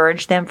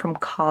discourage them from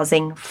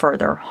causing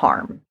further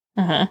harm.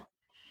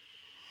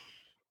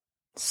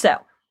 So,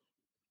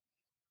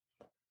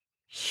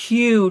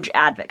 huge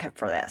advocate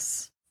for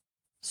this.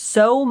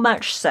 So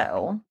much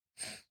so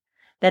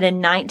that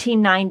in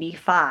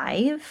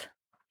 1995,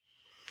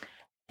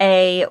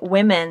 a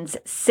women's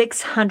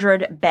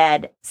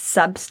 600-bed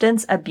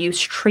substance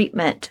abuse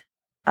treatment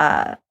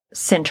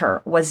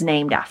center was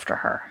named after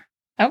her.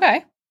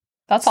 Okay.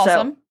 That's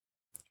awesome.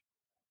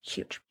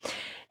 Huge.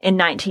 In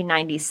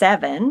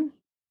 1997,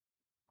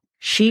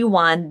 she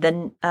won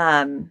the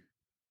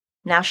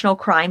National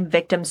Crime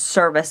Victim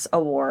Service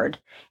Award,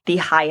 the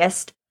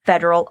highest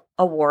federal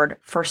award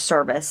for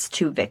service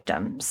to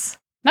victims.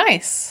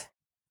 Nice.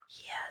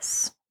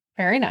 Yes.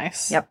 Very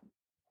nice. Yep.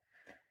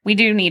 We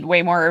do need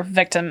way more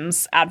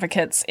victims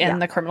advocates in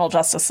the criminal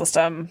justice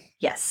system.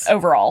 Yes.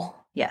 Overall.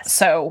 Yes.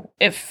 So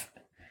if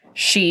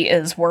she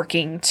is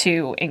working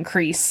to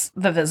increase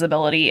the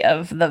visibility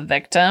of the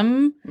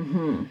victim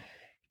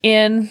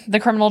in the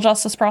criminal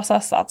justice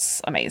process,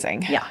 that's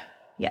amazing. Yeah.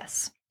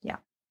 Yes. Yeah.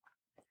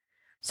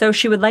 So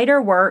she would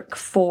later work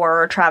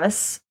for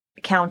Travis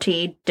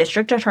County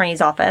District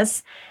Attorney's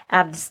Office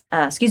as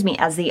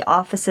the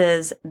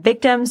office's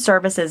Victim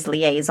Services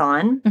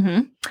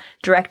Liaison,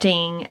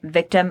 directing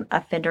victim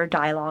offender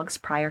dialogues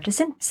prior to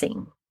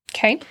sentencing.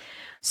 Okay.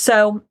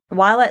 So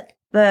while at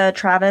the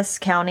Travis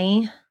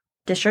County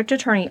District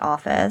Attorney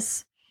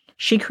Office,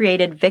 she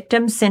created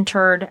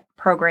victim-centered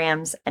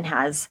programs and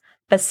has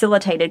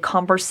facilitated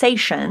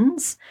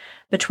conversations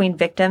between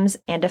victims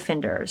and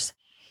offenders.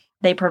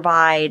 They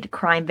provide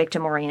crime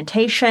victim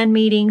orientation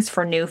meetings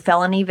for new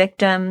felony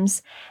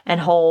victims and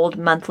hold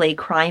monthly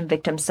crime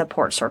victim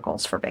support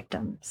circles for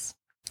victims.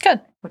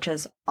 Good. Which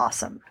is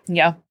awesome.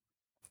 Yeah.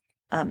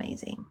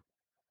 Amazing.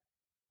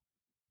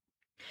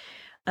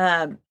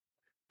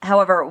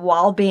 However,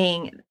 while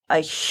being a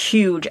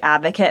huge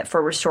advocate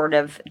for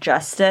restorative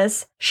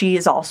justice, she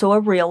is also a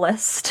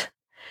realist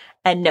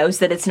and knows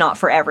that it's not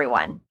for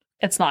everyone.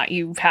 It's not.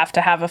 You have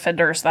to have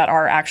offenders that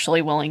are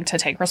actually willing to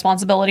take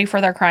responsibility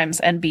for their crimes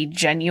and be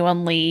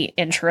genuinely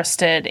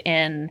interested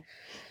in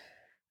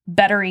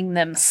bettering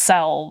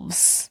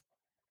themselves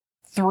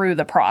through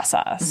the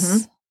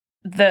process.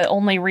 The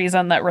only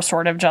reason that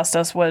restorative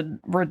justice would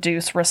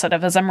reduce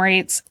recidivism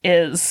rates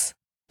is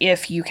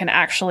if you can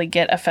actually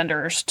get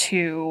offenders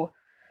to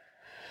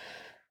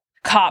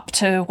cop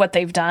to what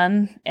they've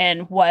done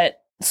and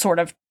what sort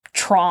of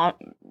trauma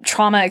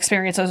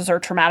experiences or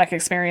traumatic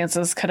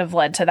experiences could have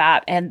led to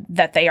that, and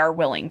that they are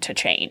willing to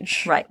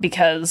change. Right.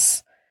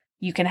 Because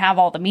you can have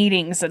all the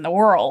meetings in the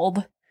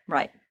world.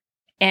 Right.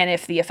 And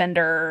if the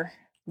offender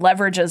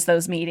leverages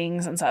those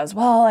meetings and says,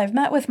 well, I've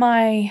met with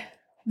my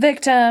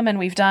victim and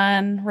we've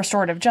done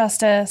restorative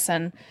justice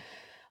and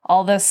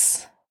all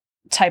this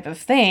type of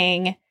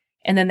thing,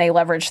 and then they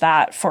leverage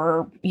that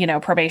for,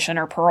 probation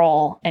or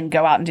parole and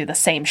go out and do the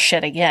same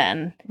shit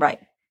again. Right.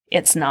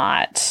 It's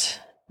not.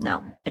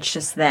 No, it's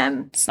just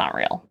them. It's not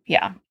real.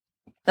 Yeah.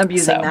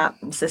 Abusing that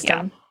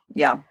system.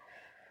 Yeah.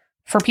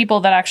 For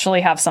people that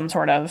actually have some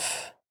sort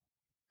of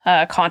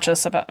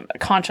conscience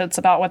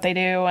about what they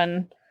do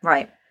and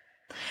right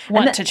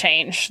want to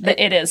change,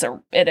 it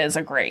is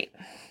a great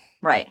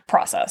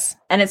process.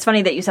 And it's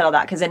funny that you said all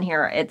that, because in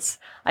here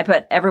I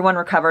put everyone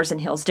recovers and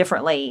heals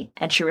differently,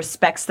 and she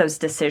respects those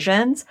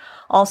decisions.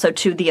 Also,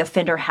 too, the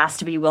offender has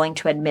to be willing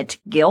to admit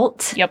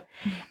guilt. Yep.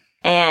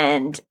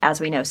 And as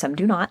we know, some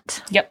do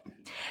not. Yep.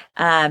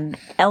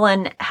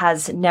 Ellen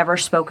has never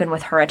spoken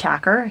with her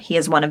attacker. He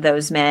is one of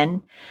those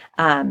men.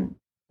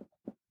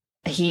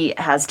 He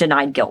has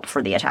denied guilt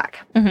for the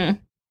attack.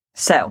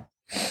 So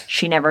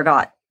she never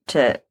got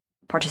to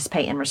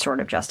participate in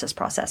restorative justice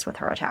process with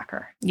her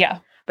attacker. Yeah.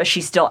 But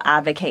she still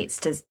advocates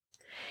to.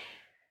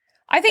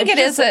 I think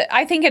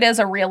it is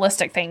a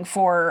realistic thing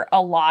for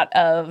a lot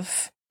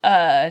of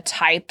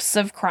types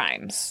of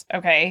crimes.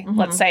 Okay.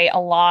 Let's say a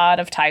lot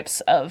of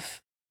types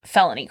of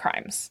felony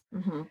crimes.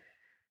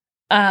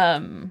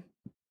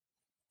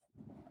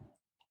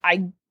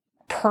 I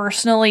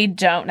personally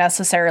don't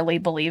necessarily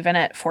believe in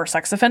it for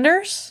sex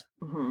offenders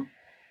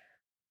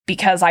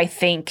because I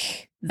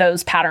think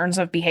those patterns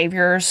of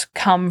behaviors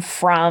come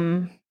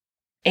from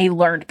a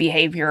learned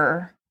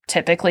behavior,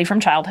 typically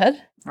from childhood.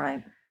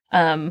 Right.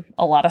 A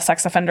lot of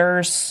sex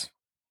offenders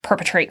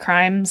perpetrate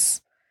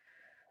crimes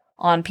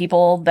on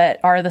people that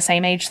are the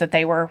same age that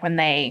they were when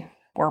they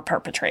were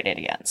perpetrated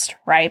against,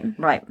 right?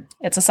 Right.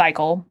 It's a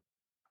cycle.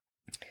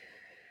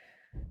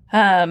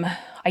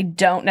 I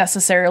don't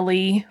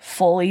necessarily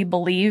fully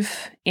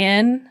believe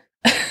in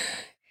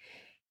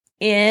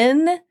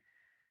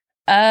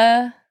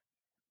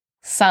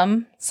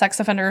some sex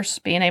offenders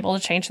being able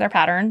to change their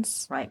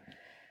patterns. Right.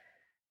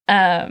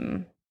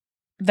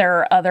 There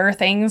are other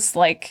things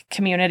like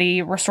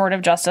community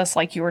restorative justice,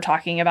 like you were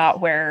talking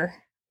about, where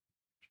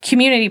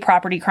community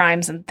property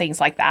crimes and things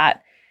like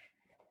that,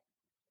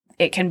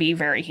 it can be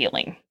very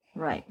healing.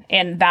 Right.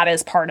 And that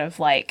is part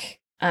of like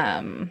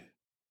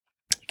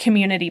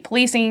community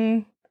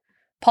policing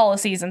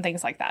policies and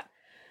things like that.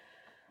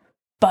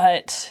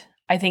 But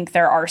I think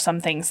there are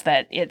some things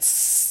that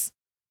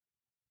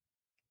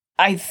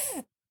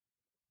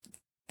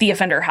the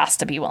offender has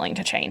to be willing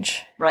to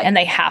change. Right. And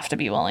they have to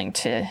be willing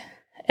to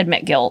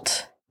admit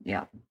guilt.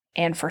 Yeah.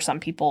 And for some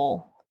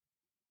people,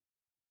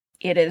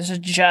 it is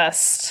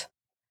just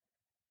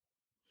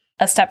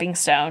a stepping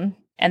stone,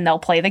 and they'll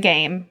play the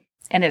game,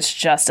 and it's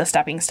just a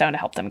stepping stone to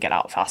help them get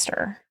out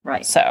faster.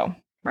 Right. So,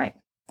 right.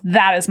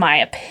 That is my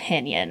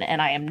opinion,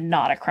 and I am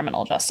not a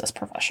criminal justice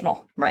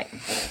professional. Right.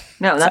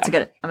 No, that's a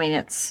good, I mean,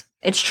 it's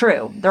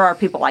true. There are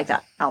people like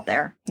that out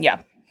there.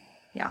 Yeah.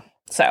 Yeah.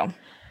 So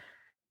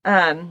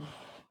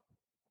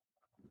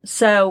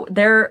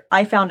there,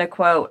 I found a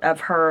quote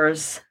of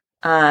hers.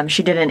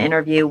 She did an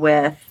interview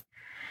with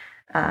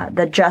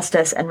the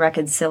Justice and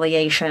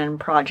Reconciliation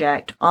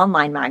Project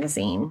online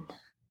magazine,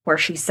 where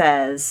she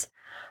says,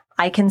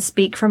 I can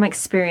speak from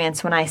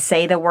experience when I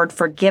say the word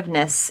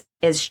forgiveness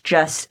is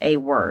just a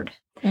word.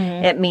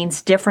 Mhm. It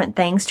means different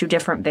things to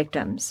different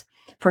victims.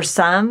 For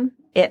some,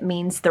 it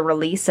means the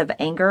release of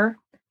anger.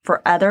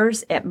 For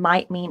others, it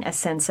might mean a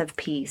sense of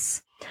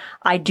peace.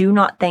 I do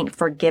not think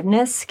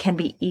forgiveness can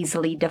be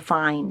easily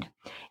defined.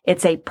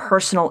 It's a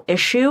personal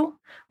issue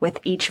with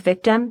each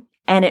victim,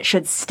 and it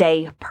should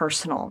stay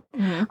personal.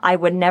 Mhm. I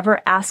would never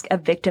ask a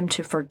victim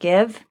to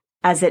forgive,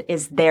 as it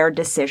is their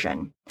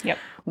decision. Yep.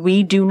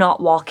 We do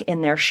not walk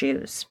in their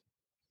shoes.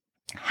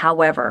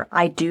 However,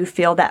 I do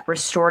feel that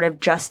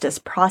restorative justice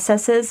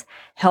processes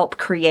help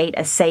create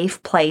a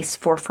safe place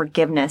for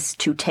forgiveness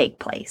to take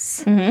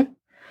place. Mhm.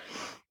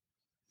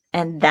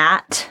 And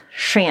that,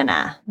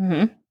 Shanna,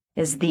 Mhm.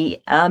 is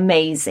the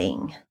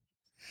amazing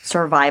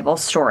survival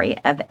story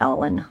of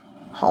Ellen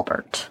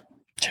Halbert.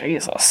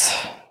 Jesus.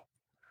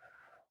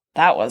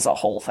 That was a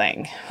whole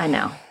thing. I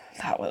know.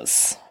 That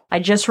was... I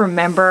just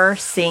remember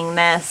seeing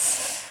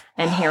this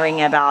and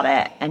hearing about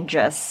it and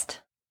just,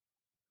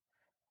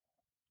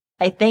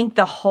 I think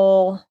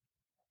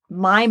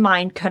my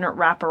mind couldn't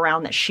wrap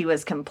around that she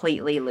was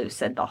completely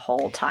lucid the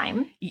whole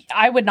time.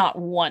 I would not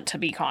want to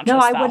be conscious No,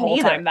 I that wouldn't whole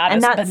either. time. That And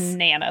is that's-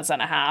 bananas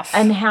and a half.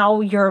 And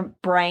how your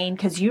brain,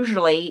 because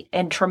usually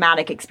in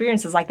traumatic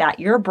experiences like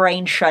that, your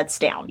brain shuts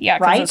down. Yeah,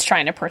 because right? it's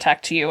trying to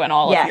protect you and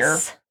all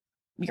Yes.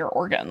 of your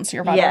organs,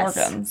 your vital Yes.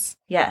 organs.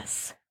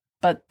 Yes.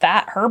 But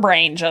her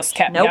brain just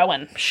kept Nope.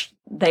 going.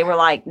 They were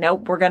like,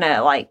 nope, we're going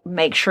to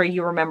make sure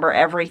you remember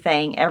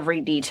everything, every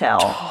detail.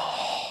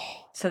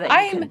 So that you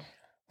I'm can.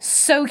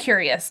 so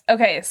curious.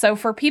 Okay, so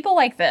for people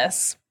like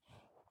this,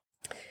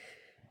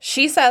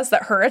 she says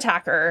that her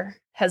attacker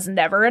has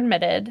never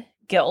admitted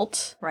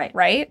guilt. Right.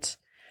 Right?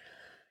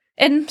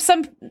 And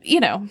some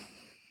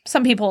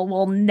people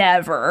will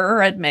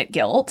never admit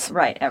guilt.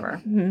 Right,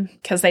 ever.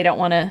 Because they don't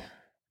want to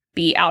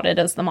be outed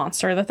as the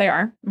monster that they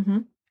are.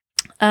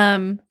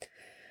 Mm-hmm.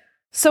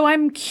 So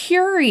I'm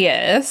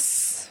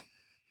curious,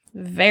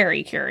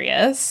 very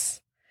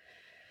curious,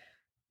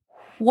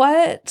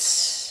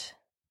 what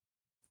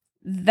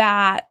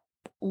that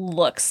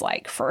looks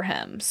like for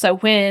him. So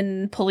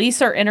when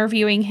police are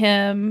interviewing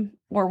him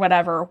or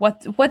whatever,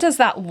 what does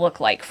that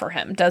look like for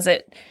him?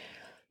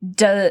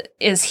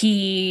 Is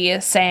he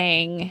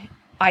saying,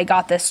 I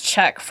got this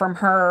check from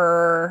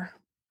her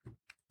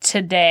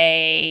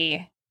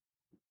today?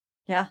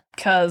 Yeah.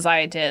 Because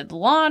I did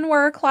lawn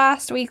work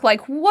last week.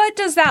 Like, what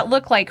does that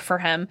look like for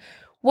him?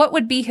 What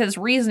would be his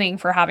reasoning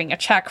for having a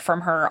check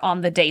from her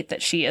on the date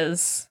that she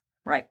is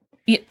Right.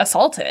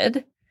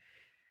 assaulted?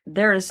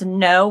 There is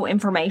no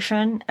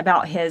information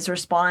about his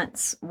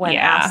response when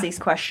asked these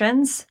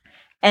questions.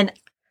 And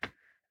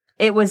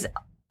it was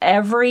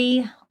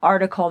every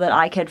article that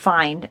I could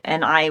find.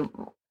 And I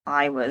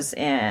was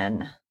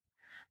in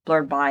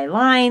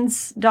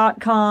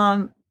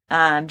blurredbylines.com,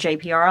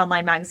 JPR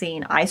Online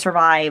Magazine, I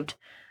Survived,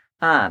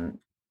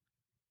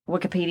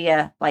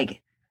 Wikipedia.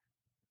 Like,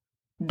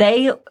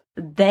 they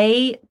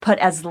put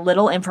as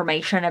little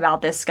information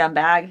about this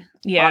scumbag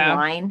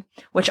online,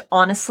 which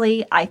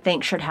honestly I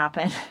think should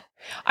happen.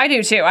 I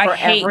do too. I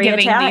hate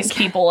giving attack. these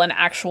people an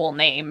actual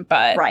name,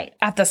 but Right.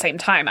 at the same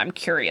time, I'm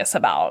curious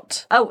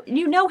about. Oh,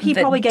 he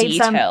the probably gave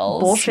some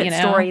details, bullshit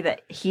story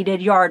that he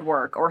did yard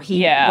work or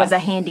he was a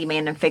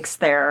handyman and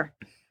fixed their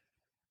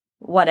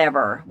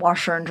whatever,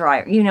 washer and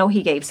dryer.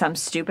 He gave some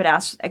stupid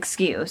ass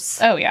excuse.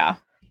 Oh, yeah.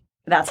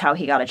 That's how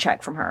he got a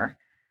check from her.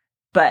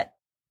 But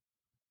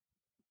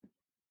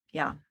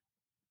yeah.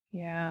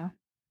 Yeah.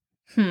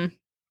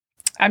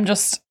 I'm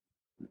just,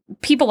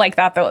 people like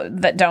that, though,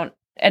 that don't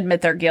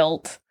admit their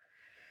guilt,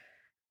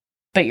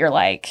 but you're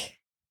like,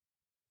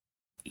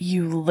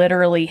 you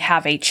literally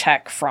have a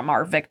check from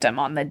our victim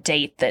on the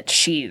date that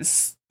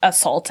she's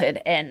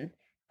assaulted, and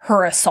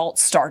her assault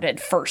started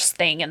first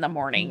thing in the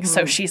morning.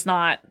 So she's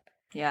not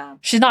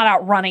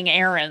out running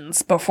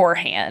errands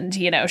beforehand.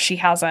 She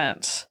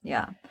hasn't.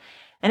 Yeah.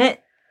 And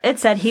it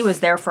said he was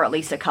there for at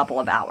least a couple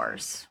of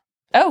hours.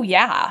 Oh,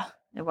 yeah.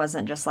 It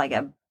wasn't just like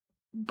a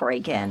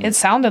break-in. It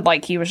sounded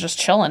like he was just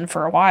chilling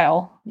for a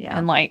while. Yeah.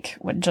 And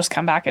would just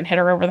come back and hit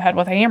her over the head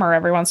with a hammer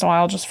every once in a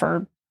while just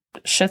for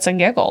shits and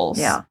giggles.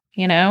 Yeah.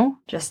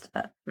 Just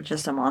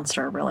a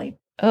monster, really.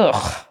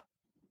 Ugh.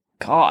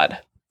 God.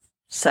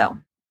 So.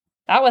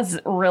 That was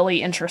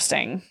really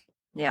interesting.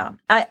 Yeah.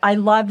 I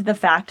loved the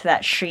fact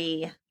that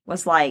she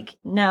was like,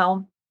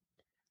 no,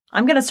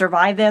 I'm going to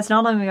survive this.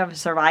 Not only am I going to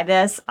survive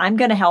this, I'm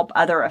going to help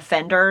other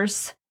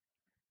offenders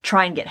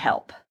try and get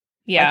help.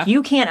 Yeah.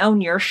 You can't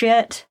own your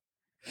shit,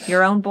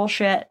 your own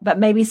bullshit, but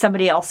maybe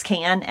somebody else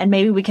can. And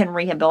maybe we can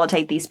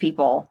rehabilitate these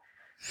people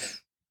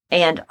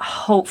and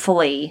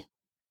hopefully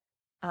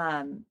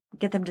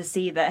get them to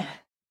see that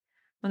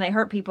when they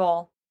hurt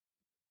people,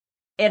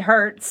 it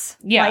hurts.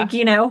 Yeah.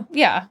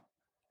 Yeah.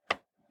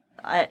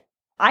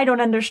 I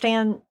don't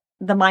understand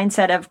the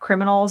mindset of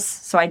criminals,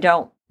 so I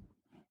don't,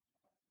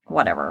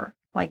 whatever.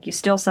 You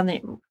steal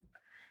something,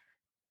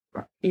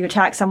 you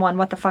attack someone,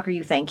 what the fuck are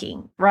you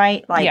thinking?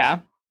 Right? Yeah.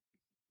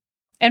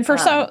 And for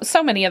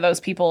so many of those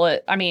people,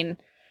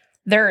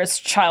 there is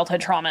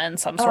childhood trauma in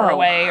some sort of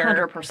way,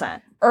 or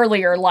 100%.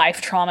 earlier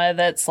life trauma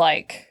that's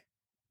like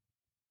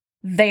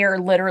they are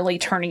literally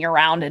turning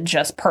around and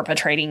just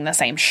perpetrating the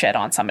same shit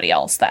on somebody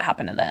else that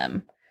happened to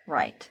them.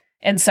 Right.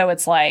 And so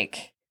it's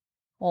like,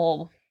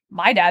 well,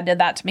 my dad did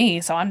that to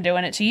me, so I'm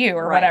doing it to you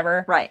or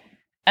whatever. Right.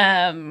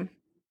 And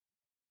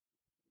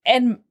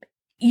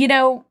you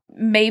know,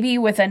 maybe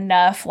with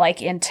enough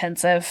like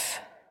intensive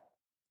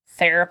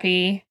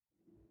therapy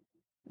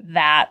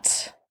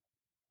that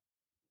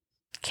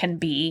can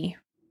be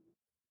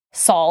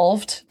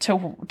solved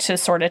to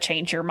sort of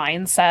change your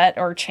mindset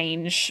or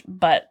change,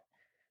 but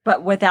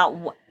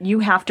without, you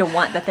have to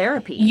want the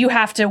therapy. You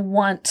have to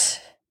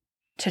want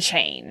to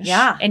change.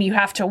 Yeah. And you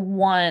have to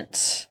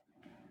want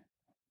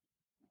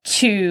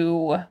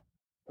to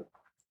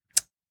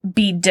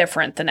be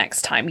different the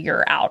next time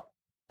you're out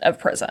of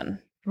prison.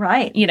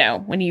 Right. You know,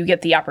 when you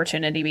get the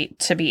opportunity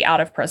to be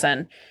out of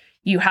prison,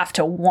 you have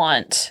to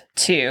want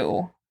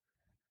to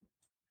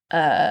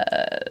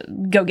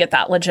go get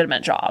that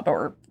legitimate job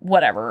or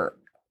whatever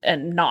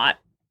and not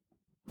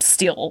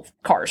steal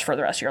cars for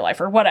the rest of your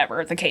life or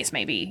whatever the case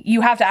may be.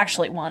 You have to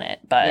actually want it.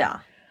 But yeah.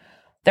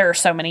 There are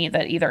so many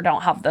that either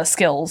don't have the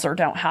skills or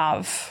don't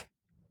have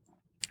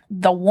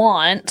the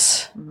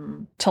want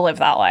to live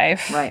that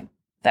life. Right.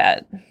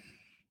 That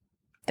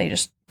they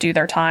just do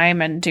their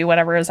time and do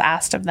whatever is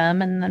asked of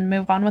them and then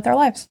move on with their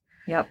lives.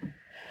 Yep.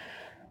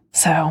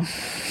 So,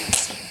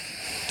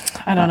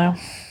 I don't know.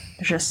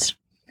 It's just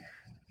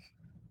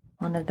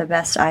one of the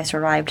best I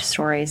survived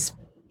stories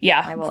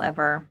I will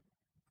ever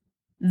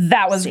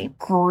That was see.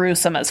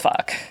 Gruesome as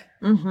fuck.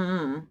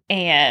 Mm-hmm.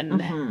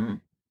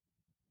 And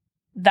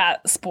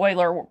that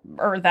spoiler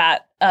or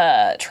that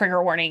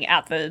trigger warning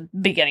at the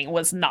beginning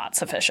was not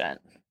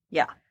sufficient.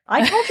 Yeah.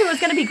 I told you it was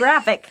going to be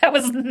graphic. That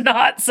was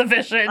not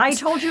sufficient. I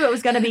told you it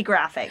was going to be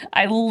graphic.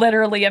 I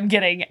literally am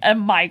getting a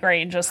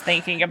migraine just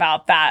thinking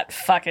about that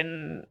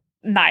fucking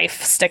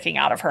knife sticking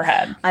out of her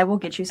head. I will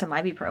get you some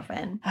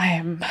ibuprofen. I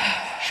am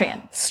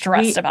Shan,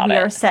 stressed about it. We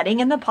are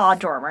sitting in the pod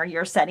dormer.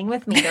 You're sitting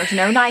with me. There's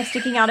no knife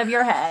sticking out of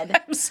your head.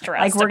 I'm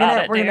stressed like we're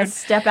about we're gonna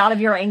step out of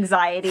your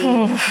anxiety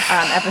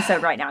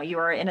episode right now. You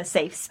are in a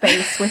safe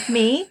space with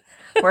me.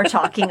 We're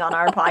talking on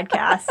our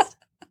podcast.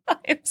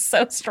 I'm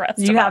so stressed.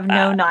 You about have that.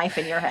 no knife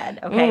in your head.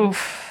 Okay.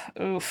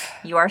 Oof.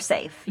 You are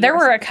safe. There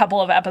were a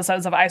couple of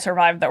episodes of I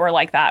Survived that were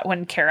like that.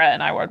 When Kara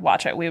and I would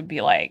watch it, we would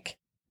be like,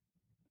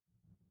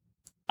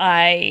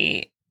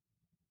 I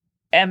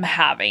am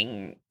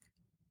having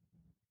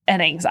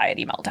an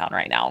anxiety meltdown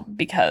right now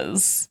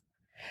because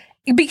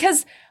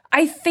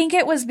I think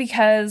it was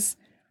because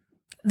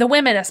the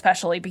women,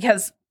 especially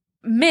because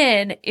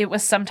men, it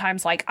was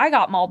sometimes like I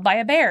got mauled by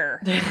a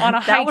bear on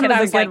a hike, and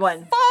I was like,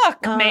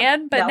 "Fuck,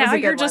 man!" But now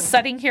you're just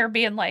sitting here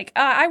being like,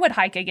 "I would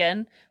hike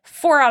again.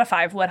 4 out of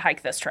 5 would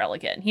hike this trail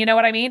again." You know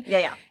what I mean?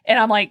 Yeah. And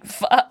I'm like,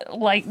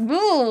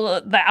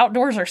 ooh, the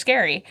outdoors are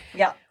scary.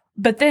 Yeah.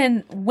 But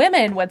then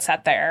women would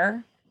sit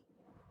there,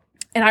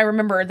 and I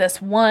remember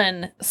this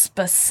one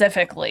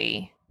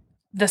specifically.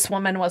 This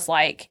woman was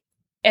like,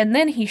 and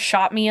then he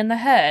shot me in the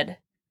head,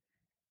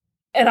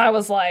 and I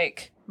was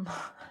like,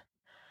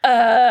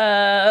 because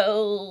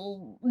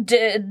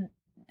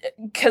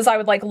I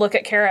would like look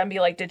at Kara and be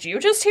like, did you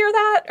just hear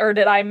that? Or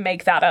did I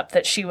make that up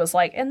that she was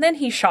like, and then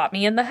he shot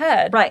me in the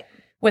head. Right.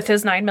 With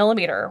his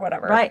 9mm or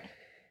whatever. Right.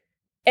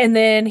 And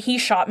then he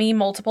shot me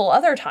multiple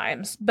other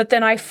times. But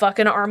then I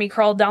fucking army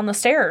crawled down the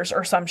stairs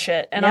or some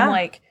shit. And I'm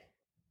like,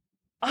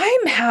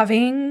 I'm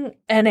having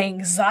an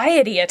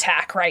anxiety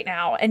attack right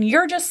now. And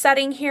you're just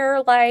sitting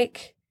here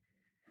like,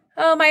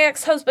 oh, my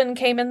ex-husband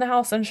came in the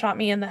house and shot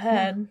me in the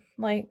head.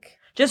 Like,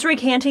 just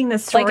recanting the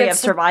story of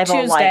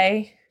survival.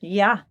 Tuesday,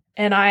 yeah.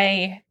 And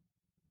I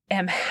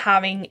am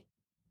having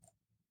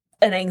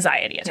an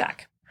anxiety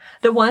attack.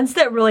 The ones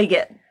that really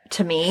get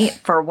to me,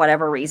 for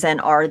whatever reason,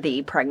 are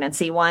the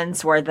pregnancy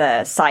ones where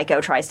the psycho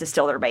tries to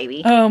steal their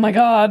baby. Oh my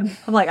God.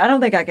 I'm like, I don't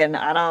think I can.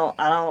 I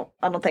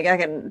don't think I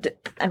can.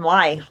 And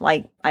why?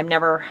 Like, I've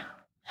never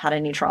had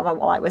any trauma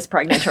while I was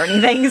pregnant or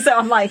anything. So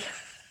I'm like,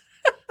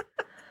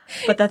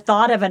 but the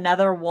thought of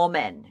another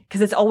woman,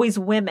 because it's always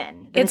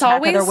women. It's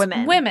always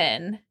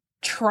women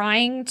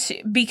trying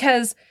to,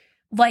 because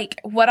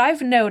like what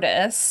I've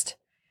noticed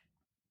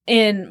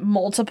in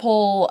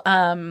multiple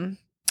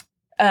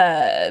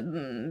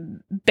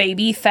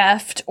baby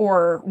theft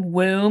or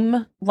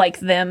womb,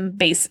 like them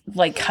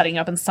like cutting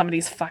up in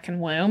somebody's fucking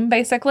womb,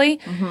 basically.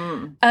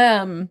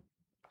 Mm-hmm.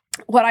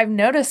 What I've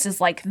noticed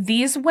is like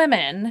these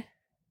women,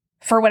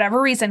 for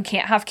whatever reason,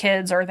 can't have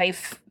kids, or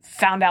they've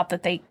found out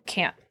that they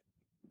can't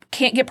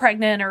get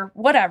pregnant or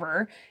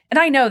whatever. And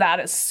I know that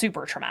is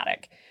super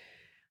traumatic.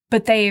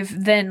 But they've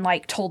then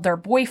like told their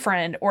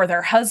boyfriend or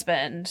their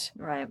husband,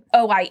 right?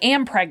 Oh, I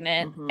am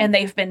pregnant. Mm-hmm. And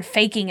they've been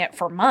faking it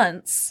for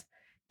months.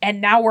 And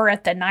now we're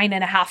at the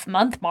 9.5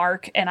 month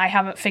mark and I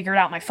haven't figured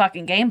out my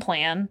fucking game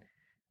plan.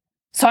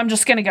 So I'm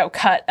just going to go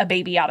cut a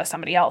baby out of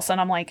somebody else. And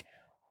I'm like,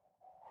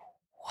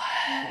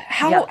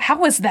 what? How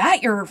was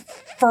that your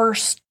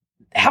first,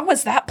 how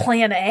was that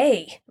plan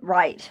A?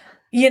 Right.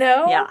 You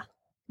know? Yeah.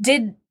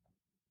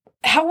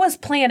 how was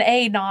plan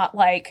A not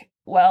like,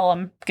 well,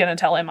 I'm going to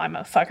tell him I'm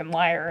a fucking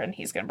liar and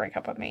he's going to break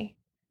up with me?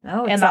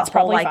 No, And it's that's that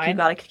whole, probably like, you fine.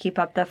 got to keep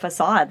up the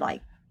facade.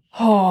 Like,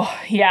 Oh,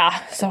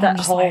 yeah. So That I'm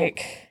just whole-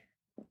 like...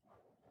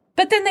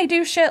 But then they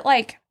do shit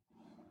like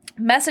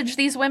message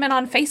these women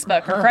on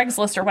Facebook or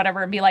Craigslist or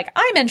whatever and be like,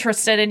 I'm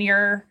interested in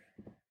your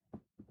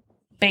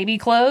baby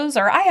clothes,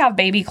 or I have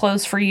baby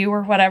clothes for you,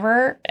 or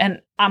whatever.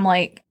 And I'm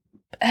like,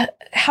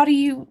 how do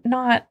you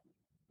not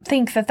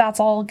think that that's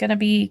all going to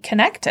be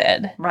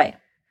connected? right.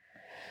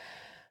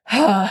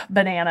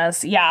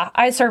 Bananas. Yeah,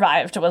 I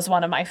Survived was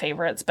one of my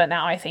favorites, but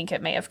now I think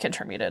it may have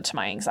contributed to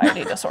my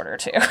anxiety disorder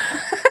too.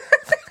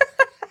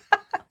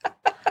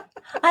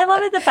 I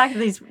love it, the fact that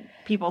these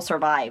people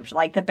survived.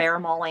 Like, the bear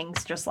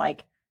maulings, just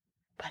like,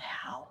 but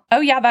how? Oh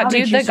yeah, that How did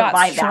dude you that got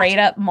survive that? straight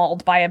up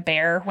mauled by a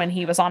bear when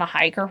he was on a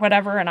hike or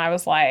whatever, and I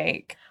was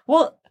like,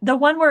 Well, the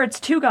one where it's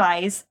two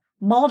guys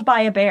mauled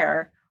by a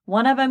bear.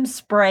 One of them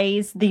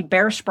sprays the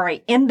bear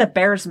spray in the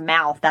bear's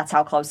mouth. That's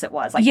how close it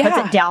was. Like, puts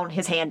Yeah. it down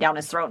his hand down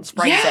his throat and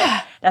sprays Yeah.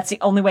 it. That's the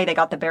only way they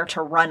got the bear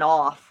to run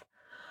off.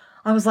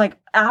 I was like,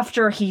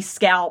 after he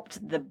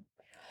scalped the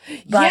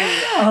buddy,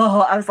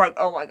 Yeah. I was like,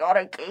 oh my God,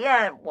 I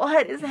can't.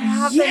 What is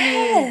happening?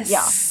 Yeah.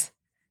 yes.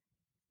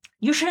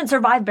 You shouldn't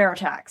survive bear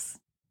attacks.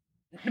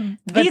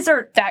 These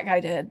are That guy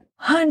did.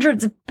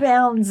 hundreds of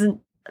pounds and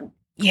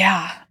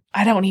Yeah.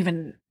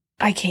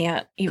 I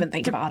can't even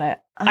think about it.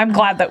 I'm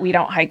glad that we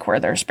don't hike where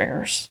there's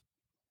bears.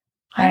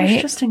 I was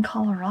Right? just in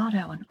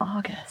Colorado in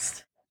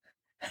August.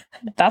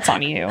 That's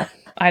on you.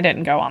 I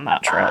didn't go on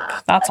that trip.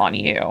 That's on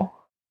you.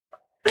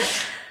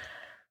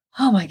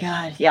 Oh my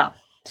God. Yeah.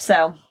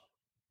 So,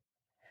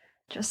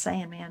 just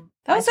saying, man.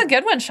 That was a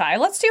good one, Shy.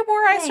 Let's do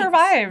more I Thanks.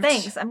 Survived.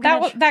 Thanks. I'm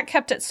that gonna that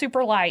kept it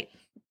super light.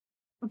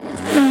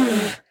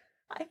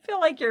 I feel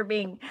like you're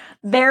being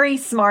very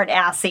smart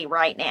assy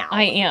right now.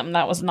 I am.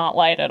 That was not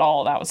light at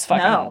all. That was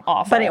fucking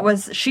awful. But it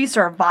was, she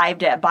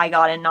survived it, by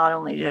God. And not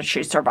only did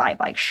she survive,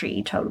 like,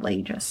 she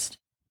totally just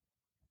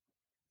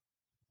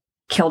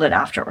killed it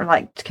after,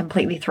 like,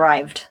 completely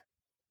thrived.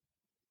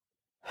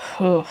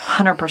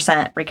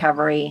 100%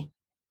 recovery,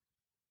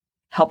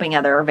 helping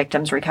other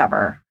victims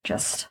recover,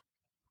 just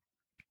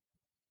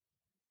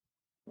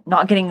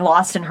not getting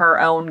lost in her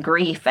own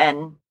grief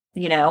and,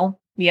 you know,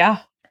 Yeah.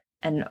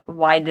 and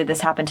why did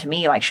this happen to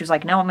me? Like, she was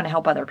like, no, I'm going to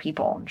help other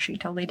people. And she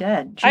totally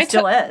did. She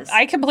still is.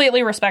 I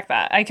completely respect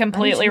that. I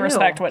completely too.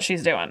 respect what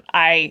she's doing.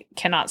 I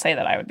cannot say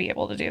that I would be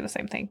able to do the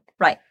same thing.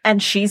 Right.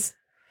 And she's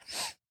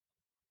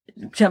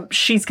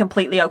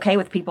completely okay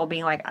with people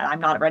being like, I'm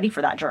not ready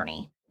for that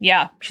journey.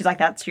 Yeah. She's like,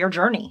 that's your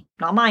journey,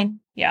 not mine.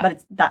 Yeah. But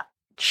it's that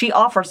she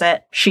offers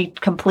it. She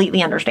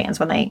completely understands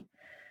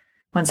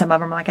when some of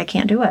them are like, I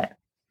can't do it.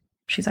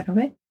 She's like,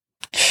 okay.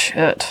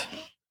 Shit.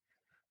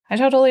 I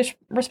totally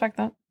respect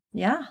that.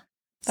 Yeah.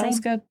 That was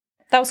Same. good.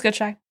 That was good,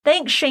 Shy.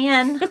 Thanks,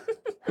 Shan.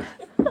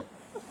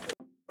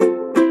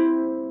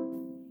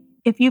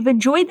 If you've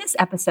enjoyed this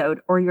episode,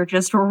 or you're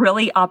just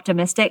really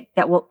optimistic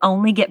that we'll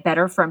only get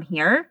better from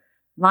here,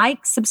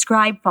 like,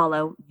 subscribe,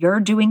 follow You're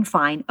Doing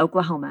Fine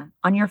Oklahoma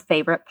on your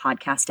favorite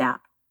podcast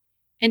app.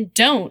 And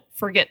don't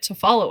forget to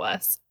follow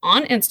us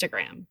on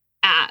Instagram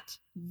at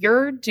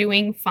You're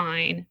Doing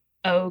Fine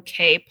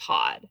OK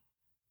Pod.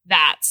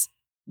 That's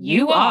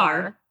you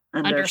are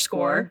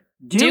underscore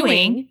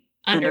doing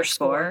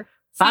underscore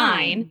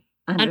fine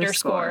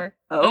underscore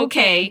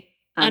okay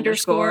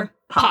underscore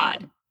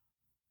pod.